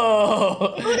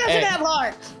go. Who doesn't have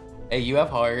heart? Hey, you have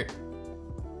heart.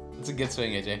 It's a good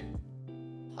swing, AJ.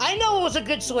 I know it was a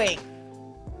good swing.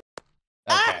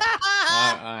 Okay.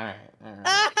 All right.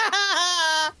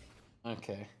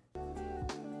 Okay.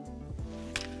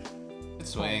 Good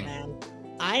swing. Oh, man.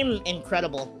 I'm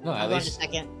incredible. No, at least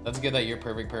second. That's good that your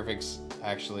perfect's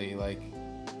actually like.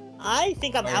 I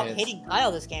think I'm out hitting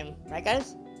Kyle this game, right,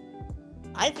 guys?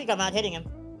 I think I'm out hitting him.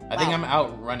 I think I'm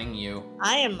outrunning you.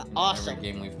 I am awesome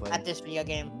every game we've played. at this video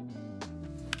game.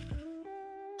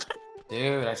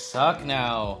 Dude, I suck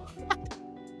now.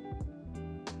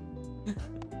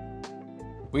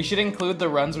 We should include the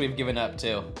runs we've given up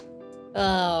too.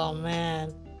 Oh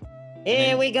man.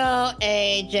 Here we go,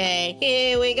 AJ.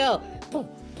 Here we go. Boom,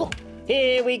 boom.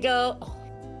 Here we go.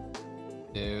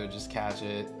 Dude, just catch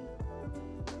it.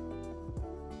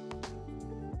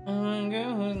 Oh,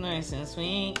 girl who's nice and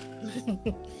sweet.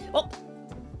 Oh.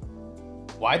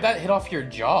 Why'd that hit off your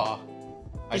jaw?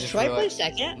 Does Troy play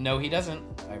second? No, he doesn't.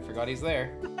 I forgot he's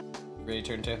there. Ready,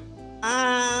 turn 2.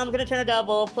 I'm gonna turn a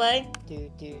double play.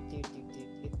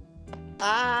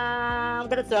 I'm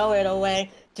gonna throw it away.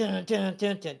 Dun, dun,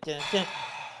 dun, dun, dun, dun.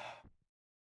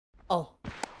 Oh.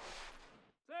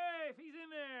 Safe, he's in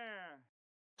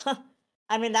there.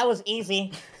 I mean, that was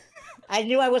easy. I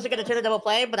knew I wasn't gonna turn a double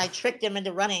play, but I tricked him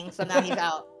into running, so now he's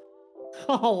out.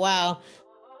 Oh, wow.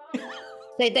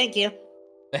 Say thank you.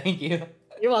 Thank you.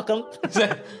 You're welcome.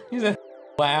 He said,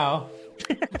 wow.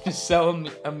 Just so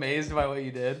amazed by what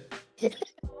you did.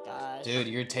 Gosh. Dude,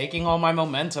 you're taking all my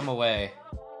momentum away.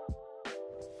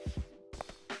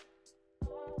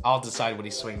 I'll decide what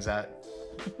he swings at.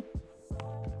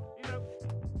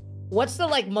 What's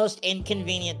the most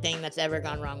inconvenient thing that's ever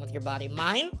gone wrong with your body?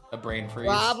 Mine? A brain freeze.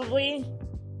 Probably.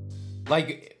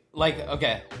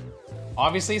 Okay.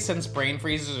 Obviously, since brain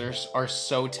freezes are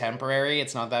so temporary,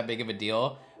 it's not that big of a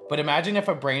deal. But imagine if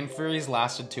a brain freeze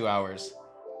lasted 2 hours.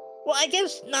 Well, I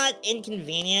guess not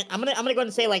inconvenient. I'm gonna go ahead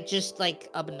and say just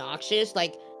obnoxious,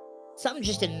 something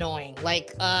just annoying.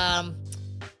 Have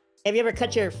you ever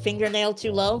cut your fingernail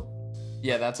too low?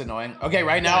 Yeah, that's annoying. Okay,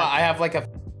 right now I have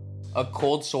a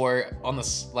cold sore on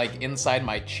the inside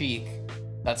my cheek.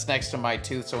 That's next to my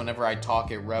tooth, so whenever I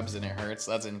talk, it rubs and it hurts.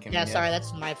 That's inconvenient. Yeah, sorry,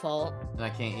 that's my fault. And I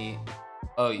can't eat.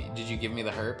 Oh, did you give me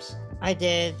the herpes? I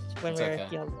did when we were,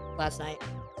 okay. last night.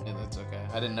 Yeah, that's okay.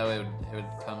 I didn't know it would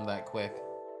come that quick.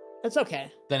 That's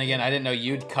okay. Then again, I didn't know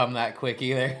you'd come that quick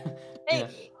either.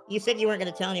 Hey, you said you weren't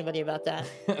gonna tell anybody about that.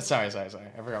 Sorry. I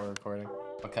forgot we're recording.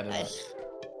 I'll cut it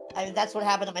out. That's what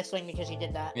happened to my swing because you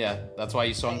did that. Yeah, that's why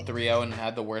you swung 3-0 and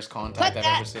had the worst contact I've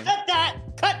ever seen.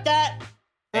 Cut that!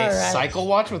 Hey, right. cycle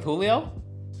watch with Julio?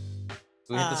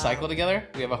 We hit the cycle together?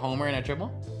 We have a homer and a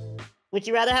triple? Would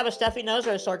you rather have a stuffy nose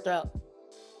or a sore throat?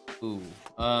 Ooh,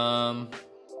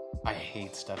 I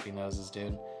hate stuffy noses,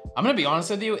 dude. I'm gonna be honest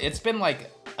with you, it's been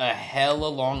a hella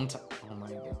long time. Oh my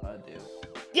god, dude.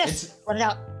 Yes! Run it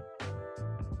out.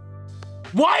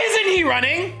 Why isn't he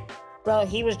running? Bro,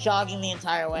 he was jogging the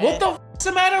entire way. What the f***'s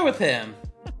the matter with him?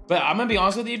 But I'm gonna be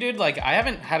honest with you, dude, I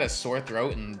haven't had a sore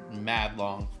throat in mad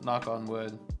long. Knock on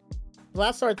wood. The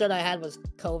last sore throat I had was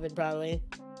COVID, probably.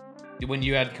 When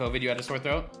you had COVID, you had a sore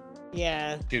throat?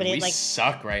 Yeah. Dude, we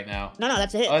suck right now. No,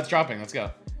 that's a hit. Oh, it's dropping. Let's go.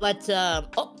 Let's,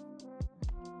 I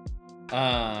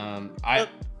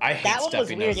hate that one was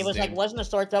stuffy weird. noses, It was dude. wasn't a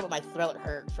sore throat, but my throat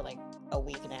hurt for a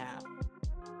week and a half.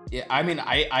 Yeah, I mean,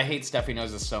 I hate stuffy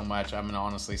noses so much. I'm gonna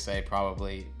honestly say I'd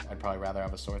probably rather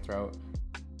have a sore throat.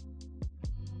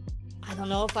 I don't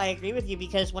know if I agree with you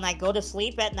because when I go to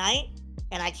sleep at night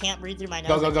and I can't breathe through my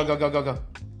nose. Go.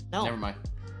 No. Never mind.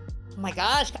 Oh my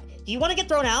gosh. Do you want to get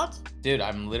thrown out? Dude,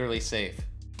 I'm literally safe.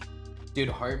 Dude,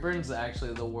 heartburn's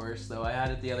actually the worst, though. I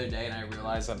had it the other day, and I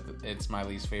realized that it's my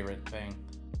least favorite thing.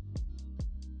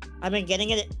 I've been getting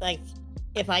it, like,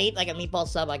 if I eat, like, a meatball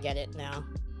sub, I get it now.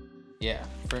 Yeah.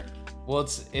 Well,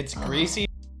 it's greasy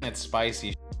and it's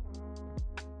spicy,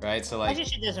 right? So, like...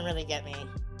 Spicy shit doesn't really get me.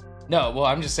 No, well,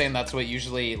 I'm just saying that's what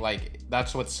usually, like,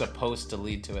 that's what's supposed to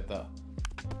lead to it, though.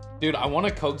 Dude, I want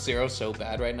a Coke Zero so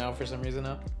bad right now for some reason,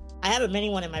 though. I have a mini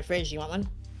one in my fridge. You want one?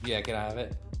 Yeah, can I have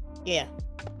it? Yeah.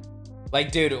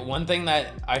 Like, dude, one thing that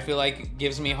I feel like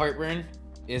gives me heartburn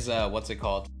is, what's it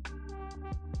called?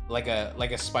 Like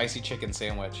a spicy chicken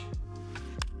sandwich.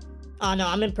 Oh, no,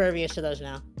 I'm impervious to those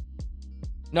now.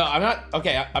 No, I'm not,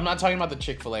 okay, I'm not talking about the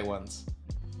Chick-fil-A ones.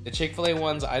 The Chick-fil-A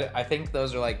ones, I think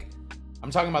those are like,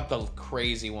 I'm talking about the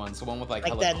crazy ones. The one with like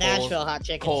that Nashville hot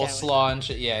chicken coleslaw and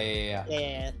shit. Yeah.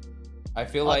 Yeah. I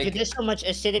feel like... Dude, there's so much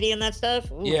acidity in that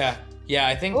stuff. Ooh. Yeah,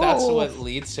 I think that's what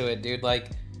leads to it, dude.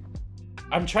 Like,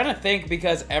 I'm trying to think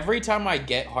because every time I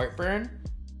get heartburn,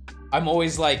 I'm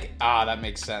always like, that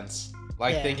makes sense.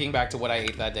 Like, thinking back to what I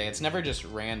ate that day. It's never just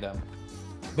random.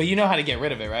 But you know how to get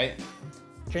rid of it, right?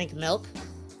 Drink milk.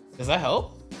 Does that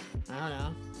help? I don't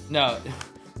know.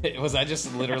 No. Was that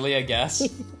just literally a guess?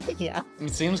 Yeah.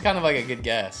 It seems kind of like a good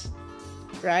guess.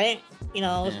 Right? You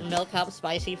know, milk helps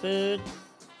spicy food.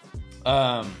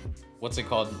 What's it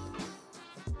called?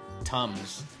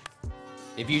 Tums.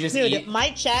 If you just Dude, eat... my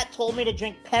chat told me to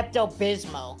drink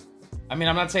Pepto-Bismol. I mean,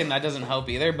 I'm not saying that doesn't help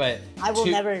either, but... I will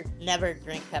never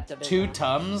drink Pepto-Bismol. 2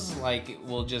 Tums, like,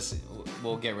 we'll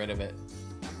get rid of it.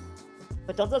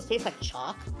 But don't those taste like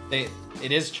chalk?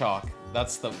 It is chalk. You're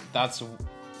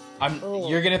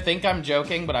gonna think I'm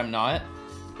joking, but I'm not.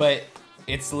 But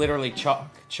it's literally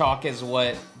chalk. Chalk is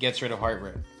what gets rid of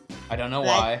heartburn. I don't know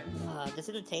why.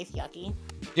 Doesn't it taste yucky?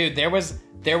 Dude, there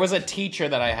was a teacher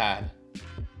that I had.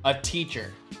 A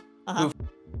teacher. Who...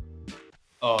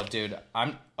 Oh, dude.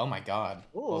 Oh my god.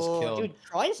 Ooh, almost killed. Dude,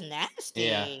 Troy's nasty.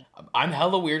 Yeah. I'm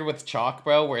hella weird with chalk,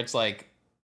 bro, where it's like,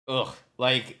 ugh.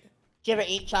 Like... Did you ever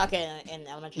eat chalk in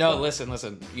elementary school? No,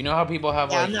 listen. You know how people have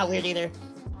like... I'm not weird either.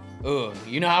 Ugh.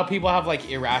 You know how people have like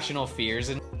irrational fears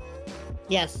and...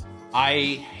 Yes.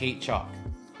 I hate chalk.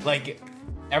 Like,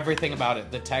 everything about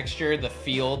it. The texture, the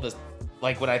feel,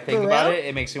 like when I think about it,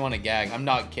 it makes me want to gag. I'm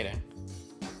not kidding.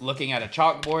 Looking at a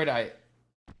chalkboard,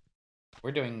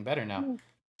 we're doing better now.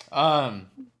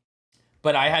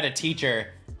 But I had a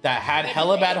teacher that had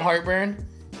hella bad heartburn,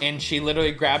 and she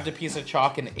literally grabbed a piece of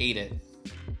chalk and ate it.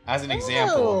 As an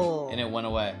example, and it went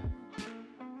away.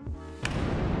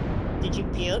 Did you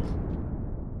puke?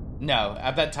 No,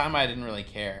 at that time I didn't really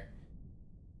care.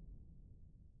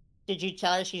 Did you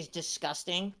tell her she's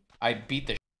disgusting? I beat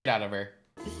the shit out of her.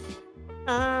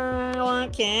 I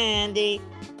want candy.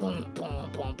 Boom, boom,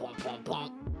 boom, boom, boom,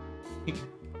 boom.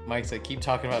 Mike said, keep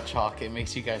talking about chalk. It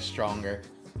makes you guys stronger.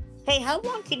 Hey, how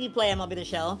long can you play MLB the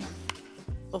Show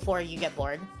before you get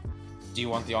bored? Do you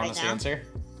want the honest answer?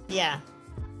 Yeah.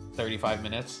 35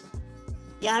 minutes.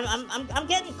 Yeah, I'm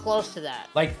getting close to that.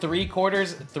 Like three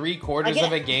quarters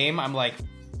of a game, I'm like,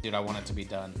 dude, I want it to be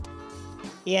done.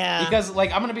 Yeah. Because,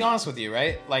 like, I'm gonna be honest with you,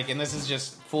 right? Like, and this is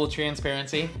just full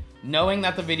transparency. Knowing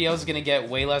that the video is gonna get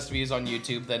way less views on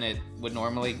YouTube than it would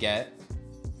normally get.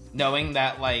 Knowing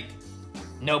that, like,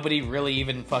 nobody really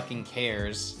even fucking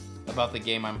cares about the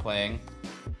game I'm playing.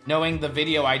 Knowing the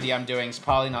video idea I'm doing is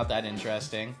probably not that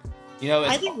interesting. You know,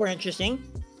 I think we're interesting.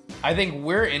 I think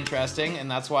we're interesting,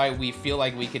 and that's why we feel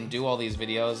like we can do all these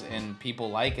videos and people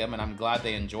like them, and I'm glad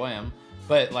they enjoy them.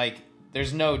 But, like,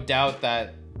 there's no doubt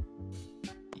that...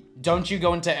 Don't you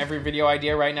go into every video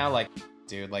idea right now like,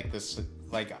 dude, like this,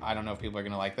 like, I don't know if people are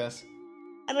gonna like this?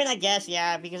 I mean, I guess,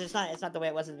 yeah, because it's not the way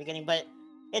it was at the beginning, but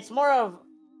it's more of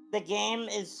the game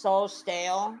is so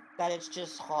stale that it's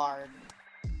just hard.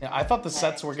 Yeah, I thought the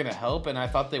sets were gonna help, and I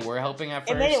thought they were helping at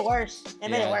first. It made it worse.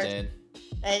 It made it worse. It did.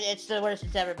 It's the worst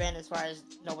it's ever been as far as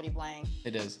nobody playing.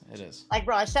 It is. Like,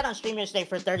 bro, I sat on stream yesterday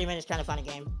for 30 minutes trying to find a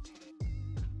game.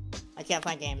 I can't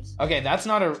find games. Okay, that's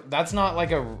not a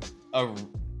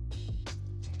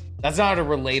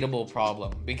relatable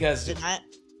problem, because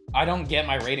I don't get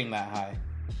my rating that high.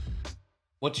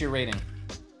 What's your rating?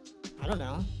 I don't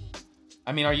know.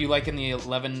 I mean, are you like in the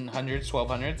 1100s,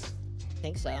 1200s? I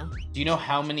think so. Do you know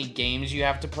how many games you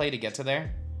have to play to get to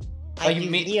there? I do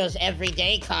videos every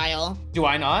day, Kyle. Do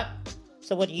I not?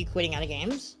 So what, are you quitting out of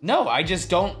games? No, I just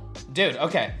don't. Dude,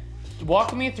 okay.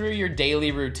 Walk me through your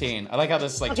daily routine. I like how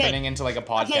this is like turning into like a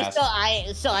podcast.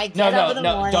 Okay, so I get up in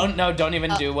the morning. Don't even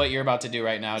do what you're about to do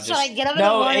right now. Just, so I get up in the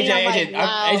morning.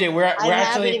 AJ, we're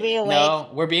actually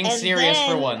we're being serious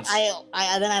for once. Then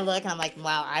I look and I'm like,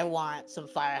 wow, I want some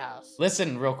Firehouse.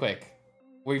 Listen, real quick.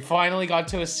 We finally got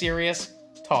to a serious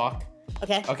talk.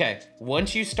 Okay. Okay.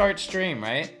 Once you start stream,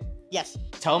 right? Yes.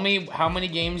 Tell me how many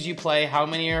games you play, how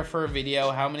many are for a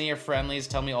video, how many are friendlies.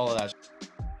 Tell me all of that.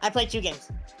 I play 2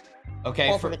 games. Okay.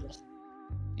 All for videos.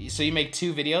 So you make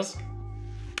 2 videos?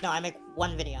 No, I make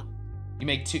 1 video.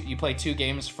 You play 2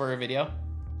 games for a video?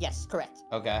 Yes, correct.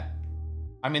 Okay.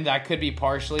 I mean, that could be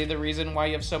partially the reason why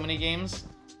you have so many games.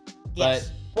 Yes.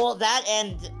 But... Well, that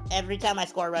and every time I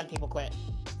score a run, people quit.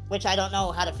 Which I don't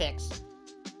know how to fix.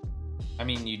 I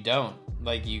mean, you don't.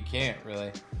 Like, you can't,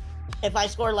 really. If I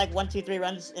score, like, 1, 2, 3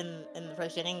 runs in the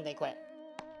first inning, they quit.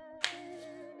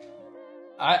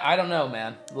 I don't know,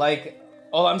 man. Like,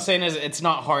 all I'm saying is it's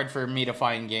not hard for me to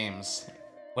find games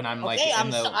when I'm, like,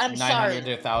 in the 900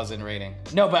 to 1,000 rating.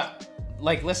 No, but,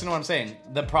 like, listen to what I'm saying.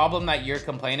 The problem that you're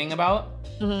complaining about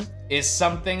is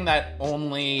something that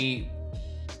only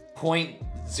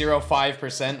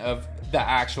 0.05% of the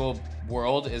actual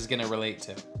world is going to relate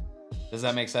to. Does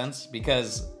that make sense?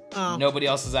 Because nobody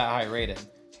else is that high rated.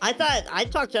 I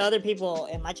talked to other people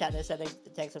in my chat that said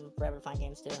it takes them forever to find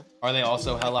games too. Are they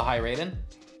also hella high rated?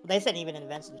 They said even in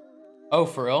events. Oh,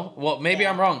 for real? Well, maybe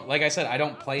I'm wrong. Like I said, I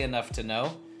don't play enough to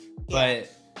know. But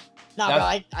no,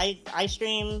 bro, I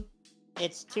stream.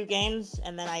 It's 2 games,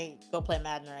 and then I go play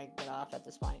Madden or I get off at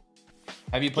this point.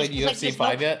 Have you played UFC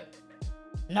 5 yet?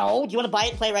 No. Do you want to buy it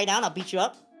and play right now and I'll beat you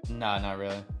up? Nah, not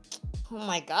really. Oh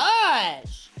my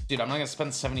gosh. Dude, I'm not gonna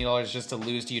spend $70 just to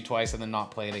lose to you twice and then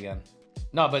not play it again.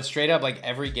 No, but straight up, like,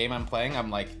 every game I'm playing, I'm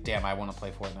like, damn, I want to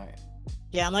play Fortnite.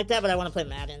 Yeah, I'm like that, but I want to play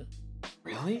Madden.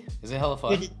 Really? Is it hella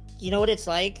fun? Dude, you know what it's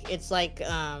like? It's like,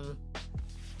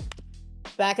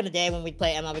 back in the day when we'd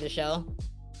play MLB the Show.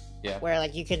 Yeah. Where,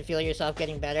 like, you can feel yourself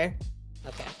getting better.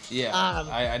 Okay. Yeah,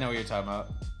 I know what you're talking about.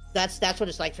 That's what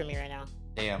it's like for me right now.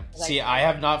 Damn. Like, see, I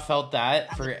have not felt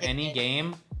that for any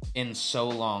game in so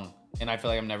long, and I feel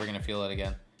like I'm never gonna feel it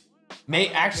again.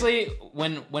 Actually,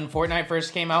 when Fortnite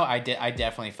first came out, I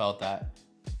definitely felt that.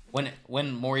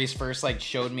 When Maurice first like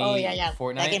showed me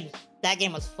Fortnite. That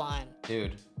game was fun.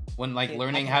 Dude, when like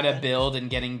learning how to build and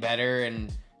getting better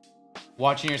and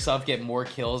watching yourself get more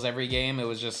kills every game, it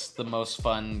was just the most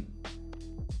fun.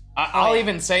 I'll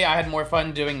even say I had more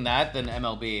fun doing that than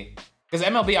MLB. Because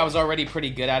MLB, I was already pretty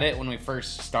good at it when we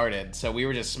first started, so we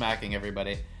were just smacking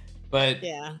everybody. But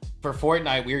for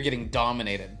Fortnite, we were getting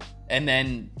dominated. And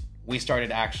then we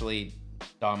started actually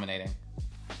dominating.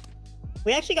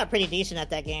 We actually got pretty decent at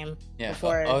that game. Yeah.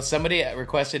 Before... Oh, somebody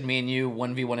requested me and you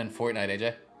 1v1 in Fortnite,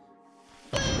 AJ.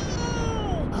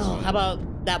 Oh, how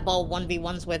about that ball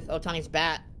 1v1s with Otani's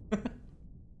bat? Dude,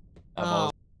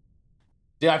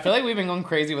 I feel like we've been going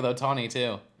crazy with Otani,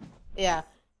 too. Yeah.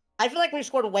 I feel like we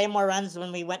scored way more runs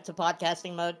when we went to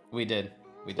podcasting mode. We did.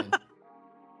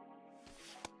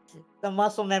 The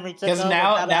muscle memory took over. Because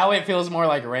now it feels more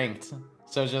like ranked.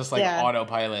 So it's just like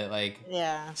autopilot, like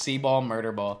C-ball,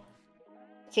 murder ball.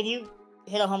 Can you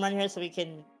hit a home run here so we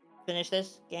can finish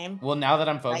this game? Well, now that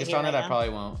I'm focused on it, I probably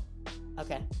won't.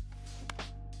 Okay.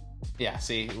 Yeah,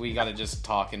 see, we gotta just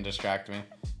talk and distract me.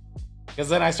 Because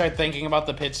then I start thinking about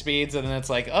the pitch speeds, and then it's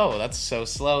like, oh, that's so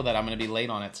slow that I'm gonna be late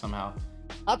on it somehow.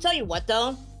 I'll tell you what,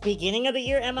 though. Beginning of the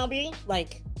year MLB,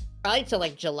 like, probably till,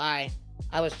 like, July,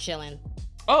 I was chilling.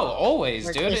 Oh, always,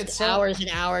 dude. It's hours and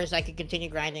hours I could continue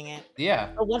grinding it. Yeah.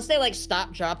 But once they, like,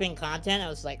 stopped dropping content, I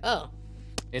was like, oh.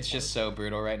 It's just so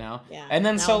brutal right now. Yeah. And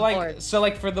then so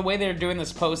like for the way they're doing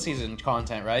this postseason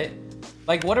content, right?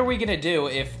 Like, what are we gonna do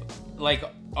if, like,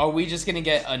 are we just gonna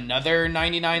get another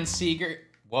 99 Seager?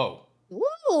 Whoa.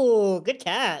 Ooh, good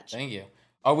catch. Thank you.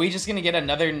 Are we just gonna get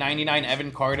another 99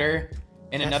 Evan Carter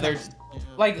and another,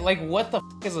 like what the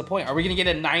f is the point? Are we gonna get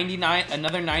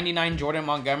another 99 Jordan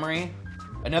Montgomery,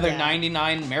 another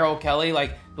 99 Merrill Kelly?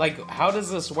 Like how does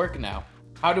this work now?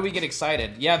 How do we get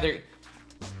excited? Yeah, they're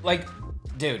like,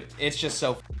 dude, it's just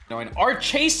so annoying. Our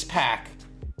chase pack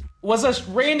was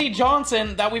a Randy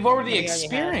Johnson that we've already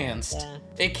experienced.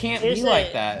 It can't be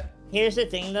like that. Here's the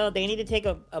thing, though. They need to take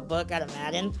a book out of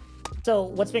Madden. So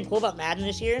what's been cool about Madden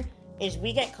this year is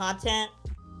we get content.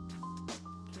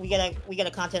 We get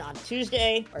a content on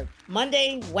Tuesday or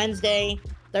Monday, Wednesday,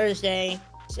 Thursday,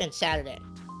 and Saturday.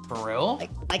 For real?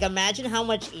 Like imagine how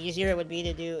much easier it would be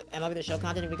to do MLB the Show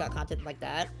content if we got content like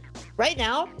that. Right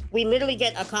now, we literally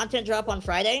get a content drop on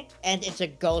Friday, and it's a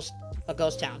ghost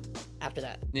town after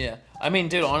that. Yeah, I mean,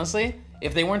 dude, honestly,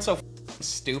 if they weren't so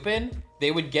stupid,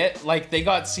 they would get, like, they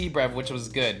got Seabrev, which was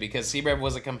good because Seabrev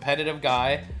was a competitive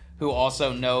guy who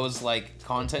also knows like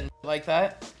content like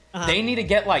that. They need to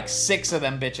get like 6 of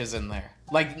them bitches in there,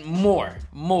 like more.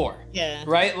 Yeah.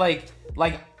 Right? Like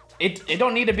it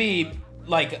don't need to be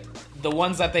like the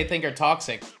ones that they think are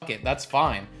toxic. Fuck it, that's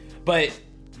fine. But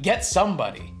get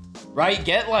somebody, right?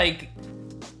 Get like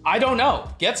I don't know.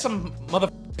 Get some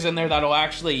motherfuckers in there that'll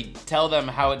actually tell them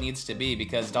how it needs to be,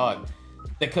 because dog,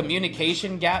 the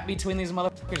communication gap between these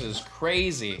motherfuckers is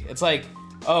crazy. It's like,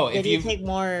 oh, if you take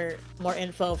more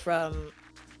info from,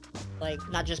 like,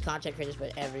 not just content creators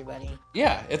but everybody.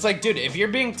 Yeah, it's like, dude, if you're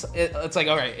being, it's like,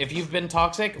 all right, if you've been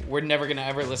toxic, we're never gonna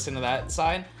ever listen to that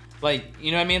side. Like,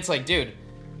 you know what I mean? It's like, dude,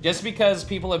 just because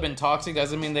people have been toxic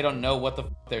doesn't mean they don't know what the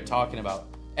fuck they're talking about.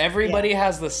 Everybody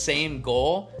has the same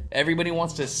goal. Everybody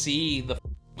wants to see the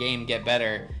game get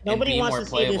better. Nobody and be wants more to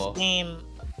playable. see this game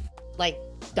like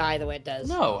die the way it does.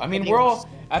 No, I mean, we're all,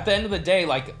 at the end of the day,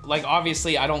 like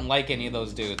obviously I don't like any of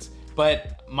those dudes,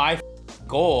 but my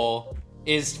goal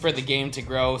is for the game to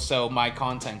grow so my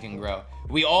content can grow.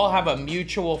 We all have a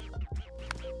mutual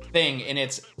thing, and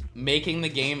it's making the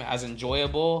game as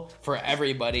enjoyable for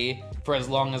everybody for as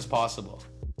long as possible.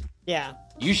 Yeah.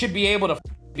 You should be able to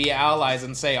be allies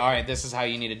and say, all right, this is how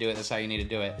you need to do it, this is how you need to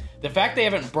do it. The fact they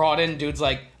haven't brought in dudes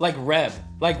like Reb,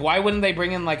 like, why wouldn't they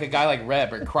bring in like a guy like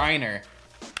Reb or Kreiner?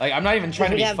 Like, I'm not even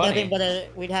trying to be funny.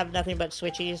 We'd have nothing but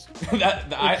switchies.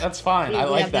 That's fine. I like that.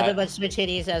 We'd have nothing but switch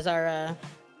hitties as our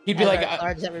he'd be like,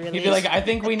 I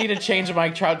think we need to change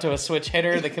Mike Trout to a switch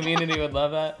hitter. The community would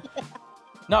love that.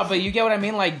 No, but you get what I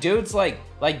mean? Like, dudes, like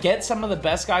get some of the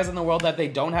best guys in the world that they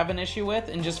don't have an issue with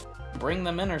and just bring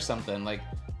them in or something. Like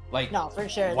no, for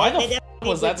sure. Why the f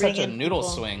was that such a noodle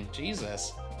swing?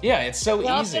 Jesus. Yeah, it's so easy. We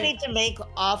also need to make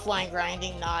offline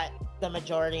grinding not the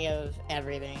majority of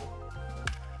everything.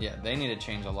 Yeah, they need to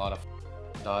change a lot of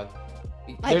dog.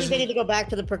 I think they need to go back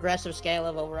to the progressive scale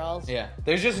of overalls. Yeah,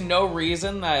 there's just no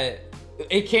reason that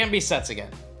it can't be sets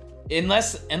again.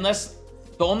 Unless the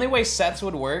only way sets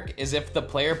would work is if the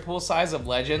player pool size of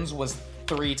Legends was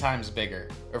 3 times bigger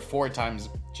or 4 times.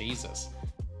 Jesus.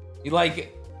 Because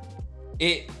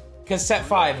set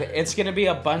 5, it's gonna be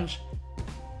a bunch.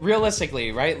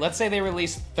 Realistically, right? Let's say they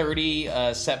release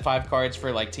 30 set 5 cards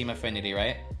for like Team Affinity,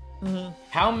 right? Mm-hmm.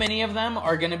 How many of them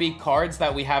are gonna be cards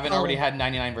that we haven't already had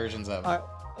 99 versions of?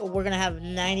 We're gonna have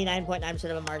 99.9% of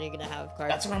them already gonna have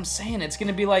cards. That's what I'm saying. It's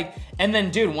gonna be like, and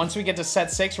then, dude, once we get to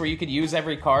set 6 where you could use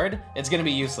every card, it's gonna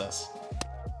be useless.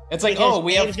 It's like, because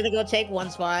we have gonna go take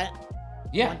 1 spot.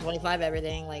 Yeah. 125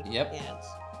 everything. Like, yep. Yeah.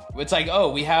 It's like,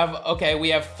 we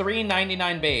have 3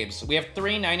 99 Babes. We have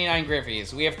 3 99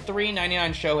 Griffies. We have 3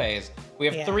 99 Shoheis. We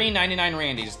have 3 99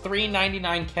 Randys. 3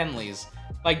 99 Kenleys.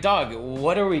 Like, dog,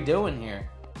 what are we doing here?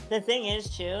 The thing is,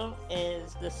 too,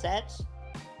 is the sets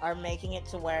are making it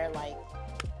to where, like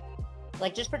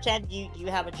just pretend you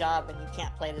have a job and you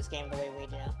can't play this game the way we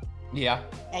do. Yeah.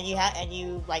 And you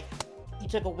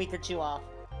took a week or 2 off.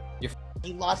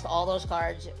 You lost all those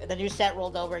cards. The new set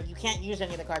rolled over. You can't use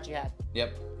any of the cards you had.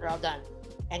 Yep. They're all done.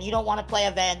 And you don't want to play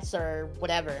events or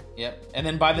whatever. Yep. And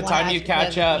then by the time you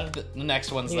catch up, the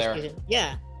next one's there.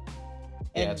 Yeah.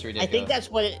 And yeah, it's ridiculous. I think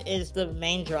that's what is the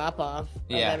main drop-off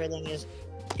of everything is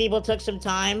people took some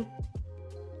time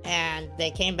and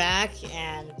they came back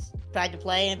and tried to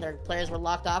play and their players were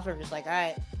locked off and just like, all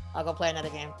right, I'll go play another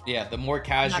game. Yeah, the more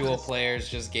casual players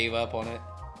just gave up on it.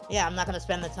 Yeah, I'm not going to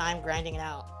spend the time grinding it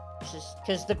out. Just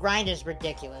because the grind is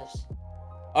ridiculous.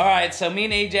 All right, so me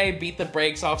and AJ beat the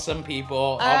brakes off some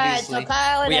people. Obviously, so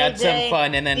Kyle and we had some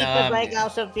fun, and then beat the brakes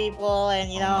off some people,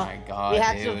 and you know, oh my God, we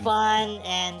had some fun,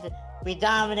 and we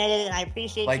dominated. And I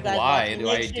appreciate you guys. Why do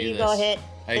I do this? Go hit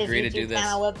I agree to do this.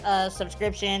 Channel with a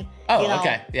subscription. Oh, you know,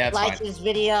 okay, yeah, it's like fine. this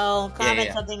video,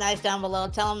 comment something nice down below.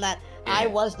 Tell them that I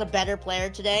was the better player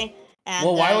today. And,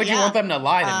 well, why would you want them to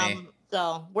lie to me?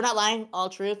 So we're not lying. All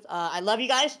truth. I love you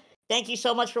guys. Thank you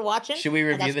so much for watching. Should we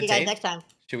review the tape? See you guys next time.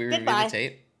 Should we review the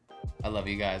tape? I love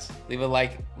you guys. Leave a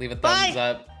like, leave a thumbs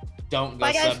up. Don't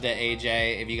go sub to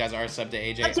AJ. If you guys are sub to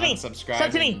AJ,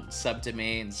 unsubscribe and sub to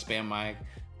me and spam my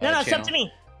No, sub to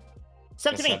me.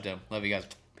 Sub to me. Love you guys.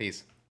 Peace.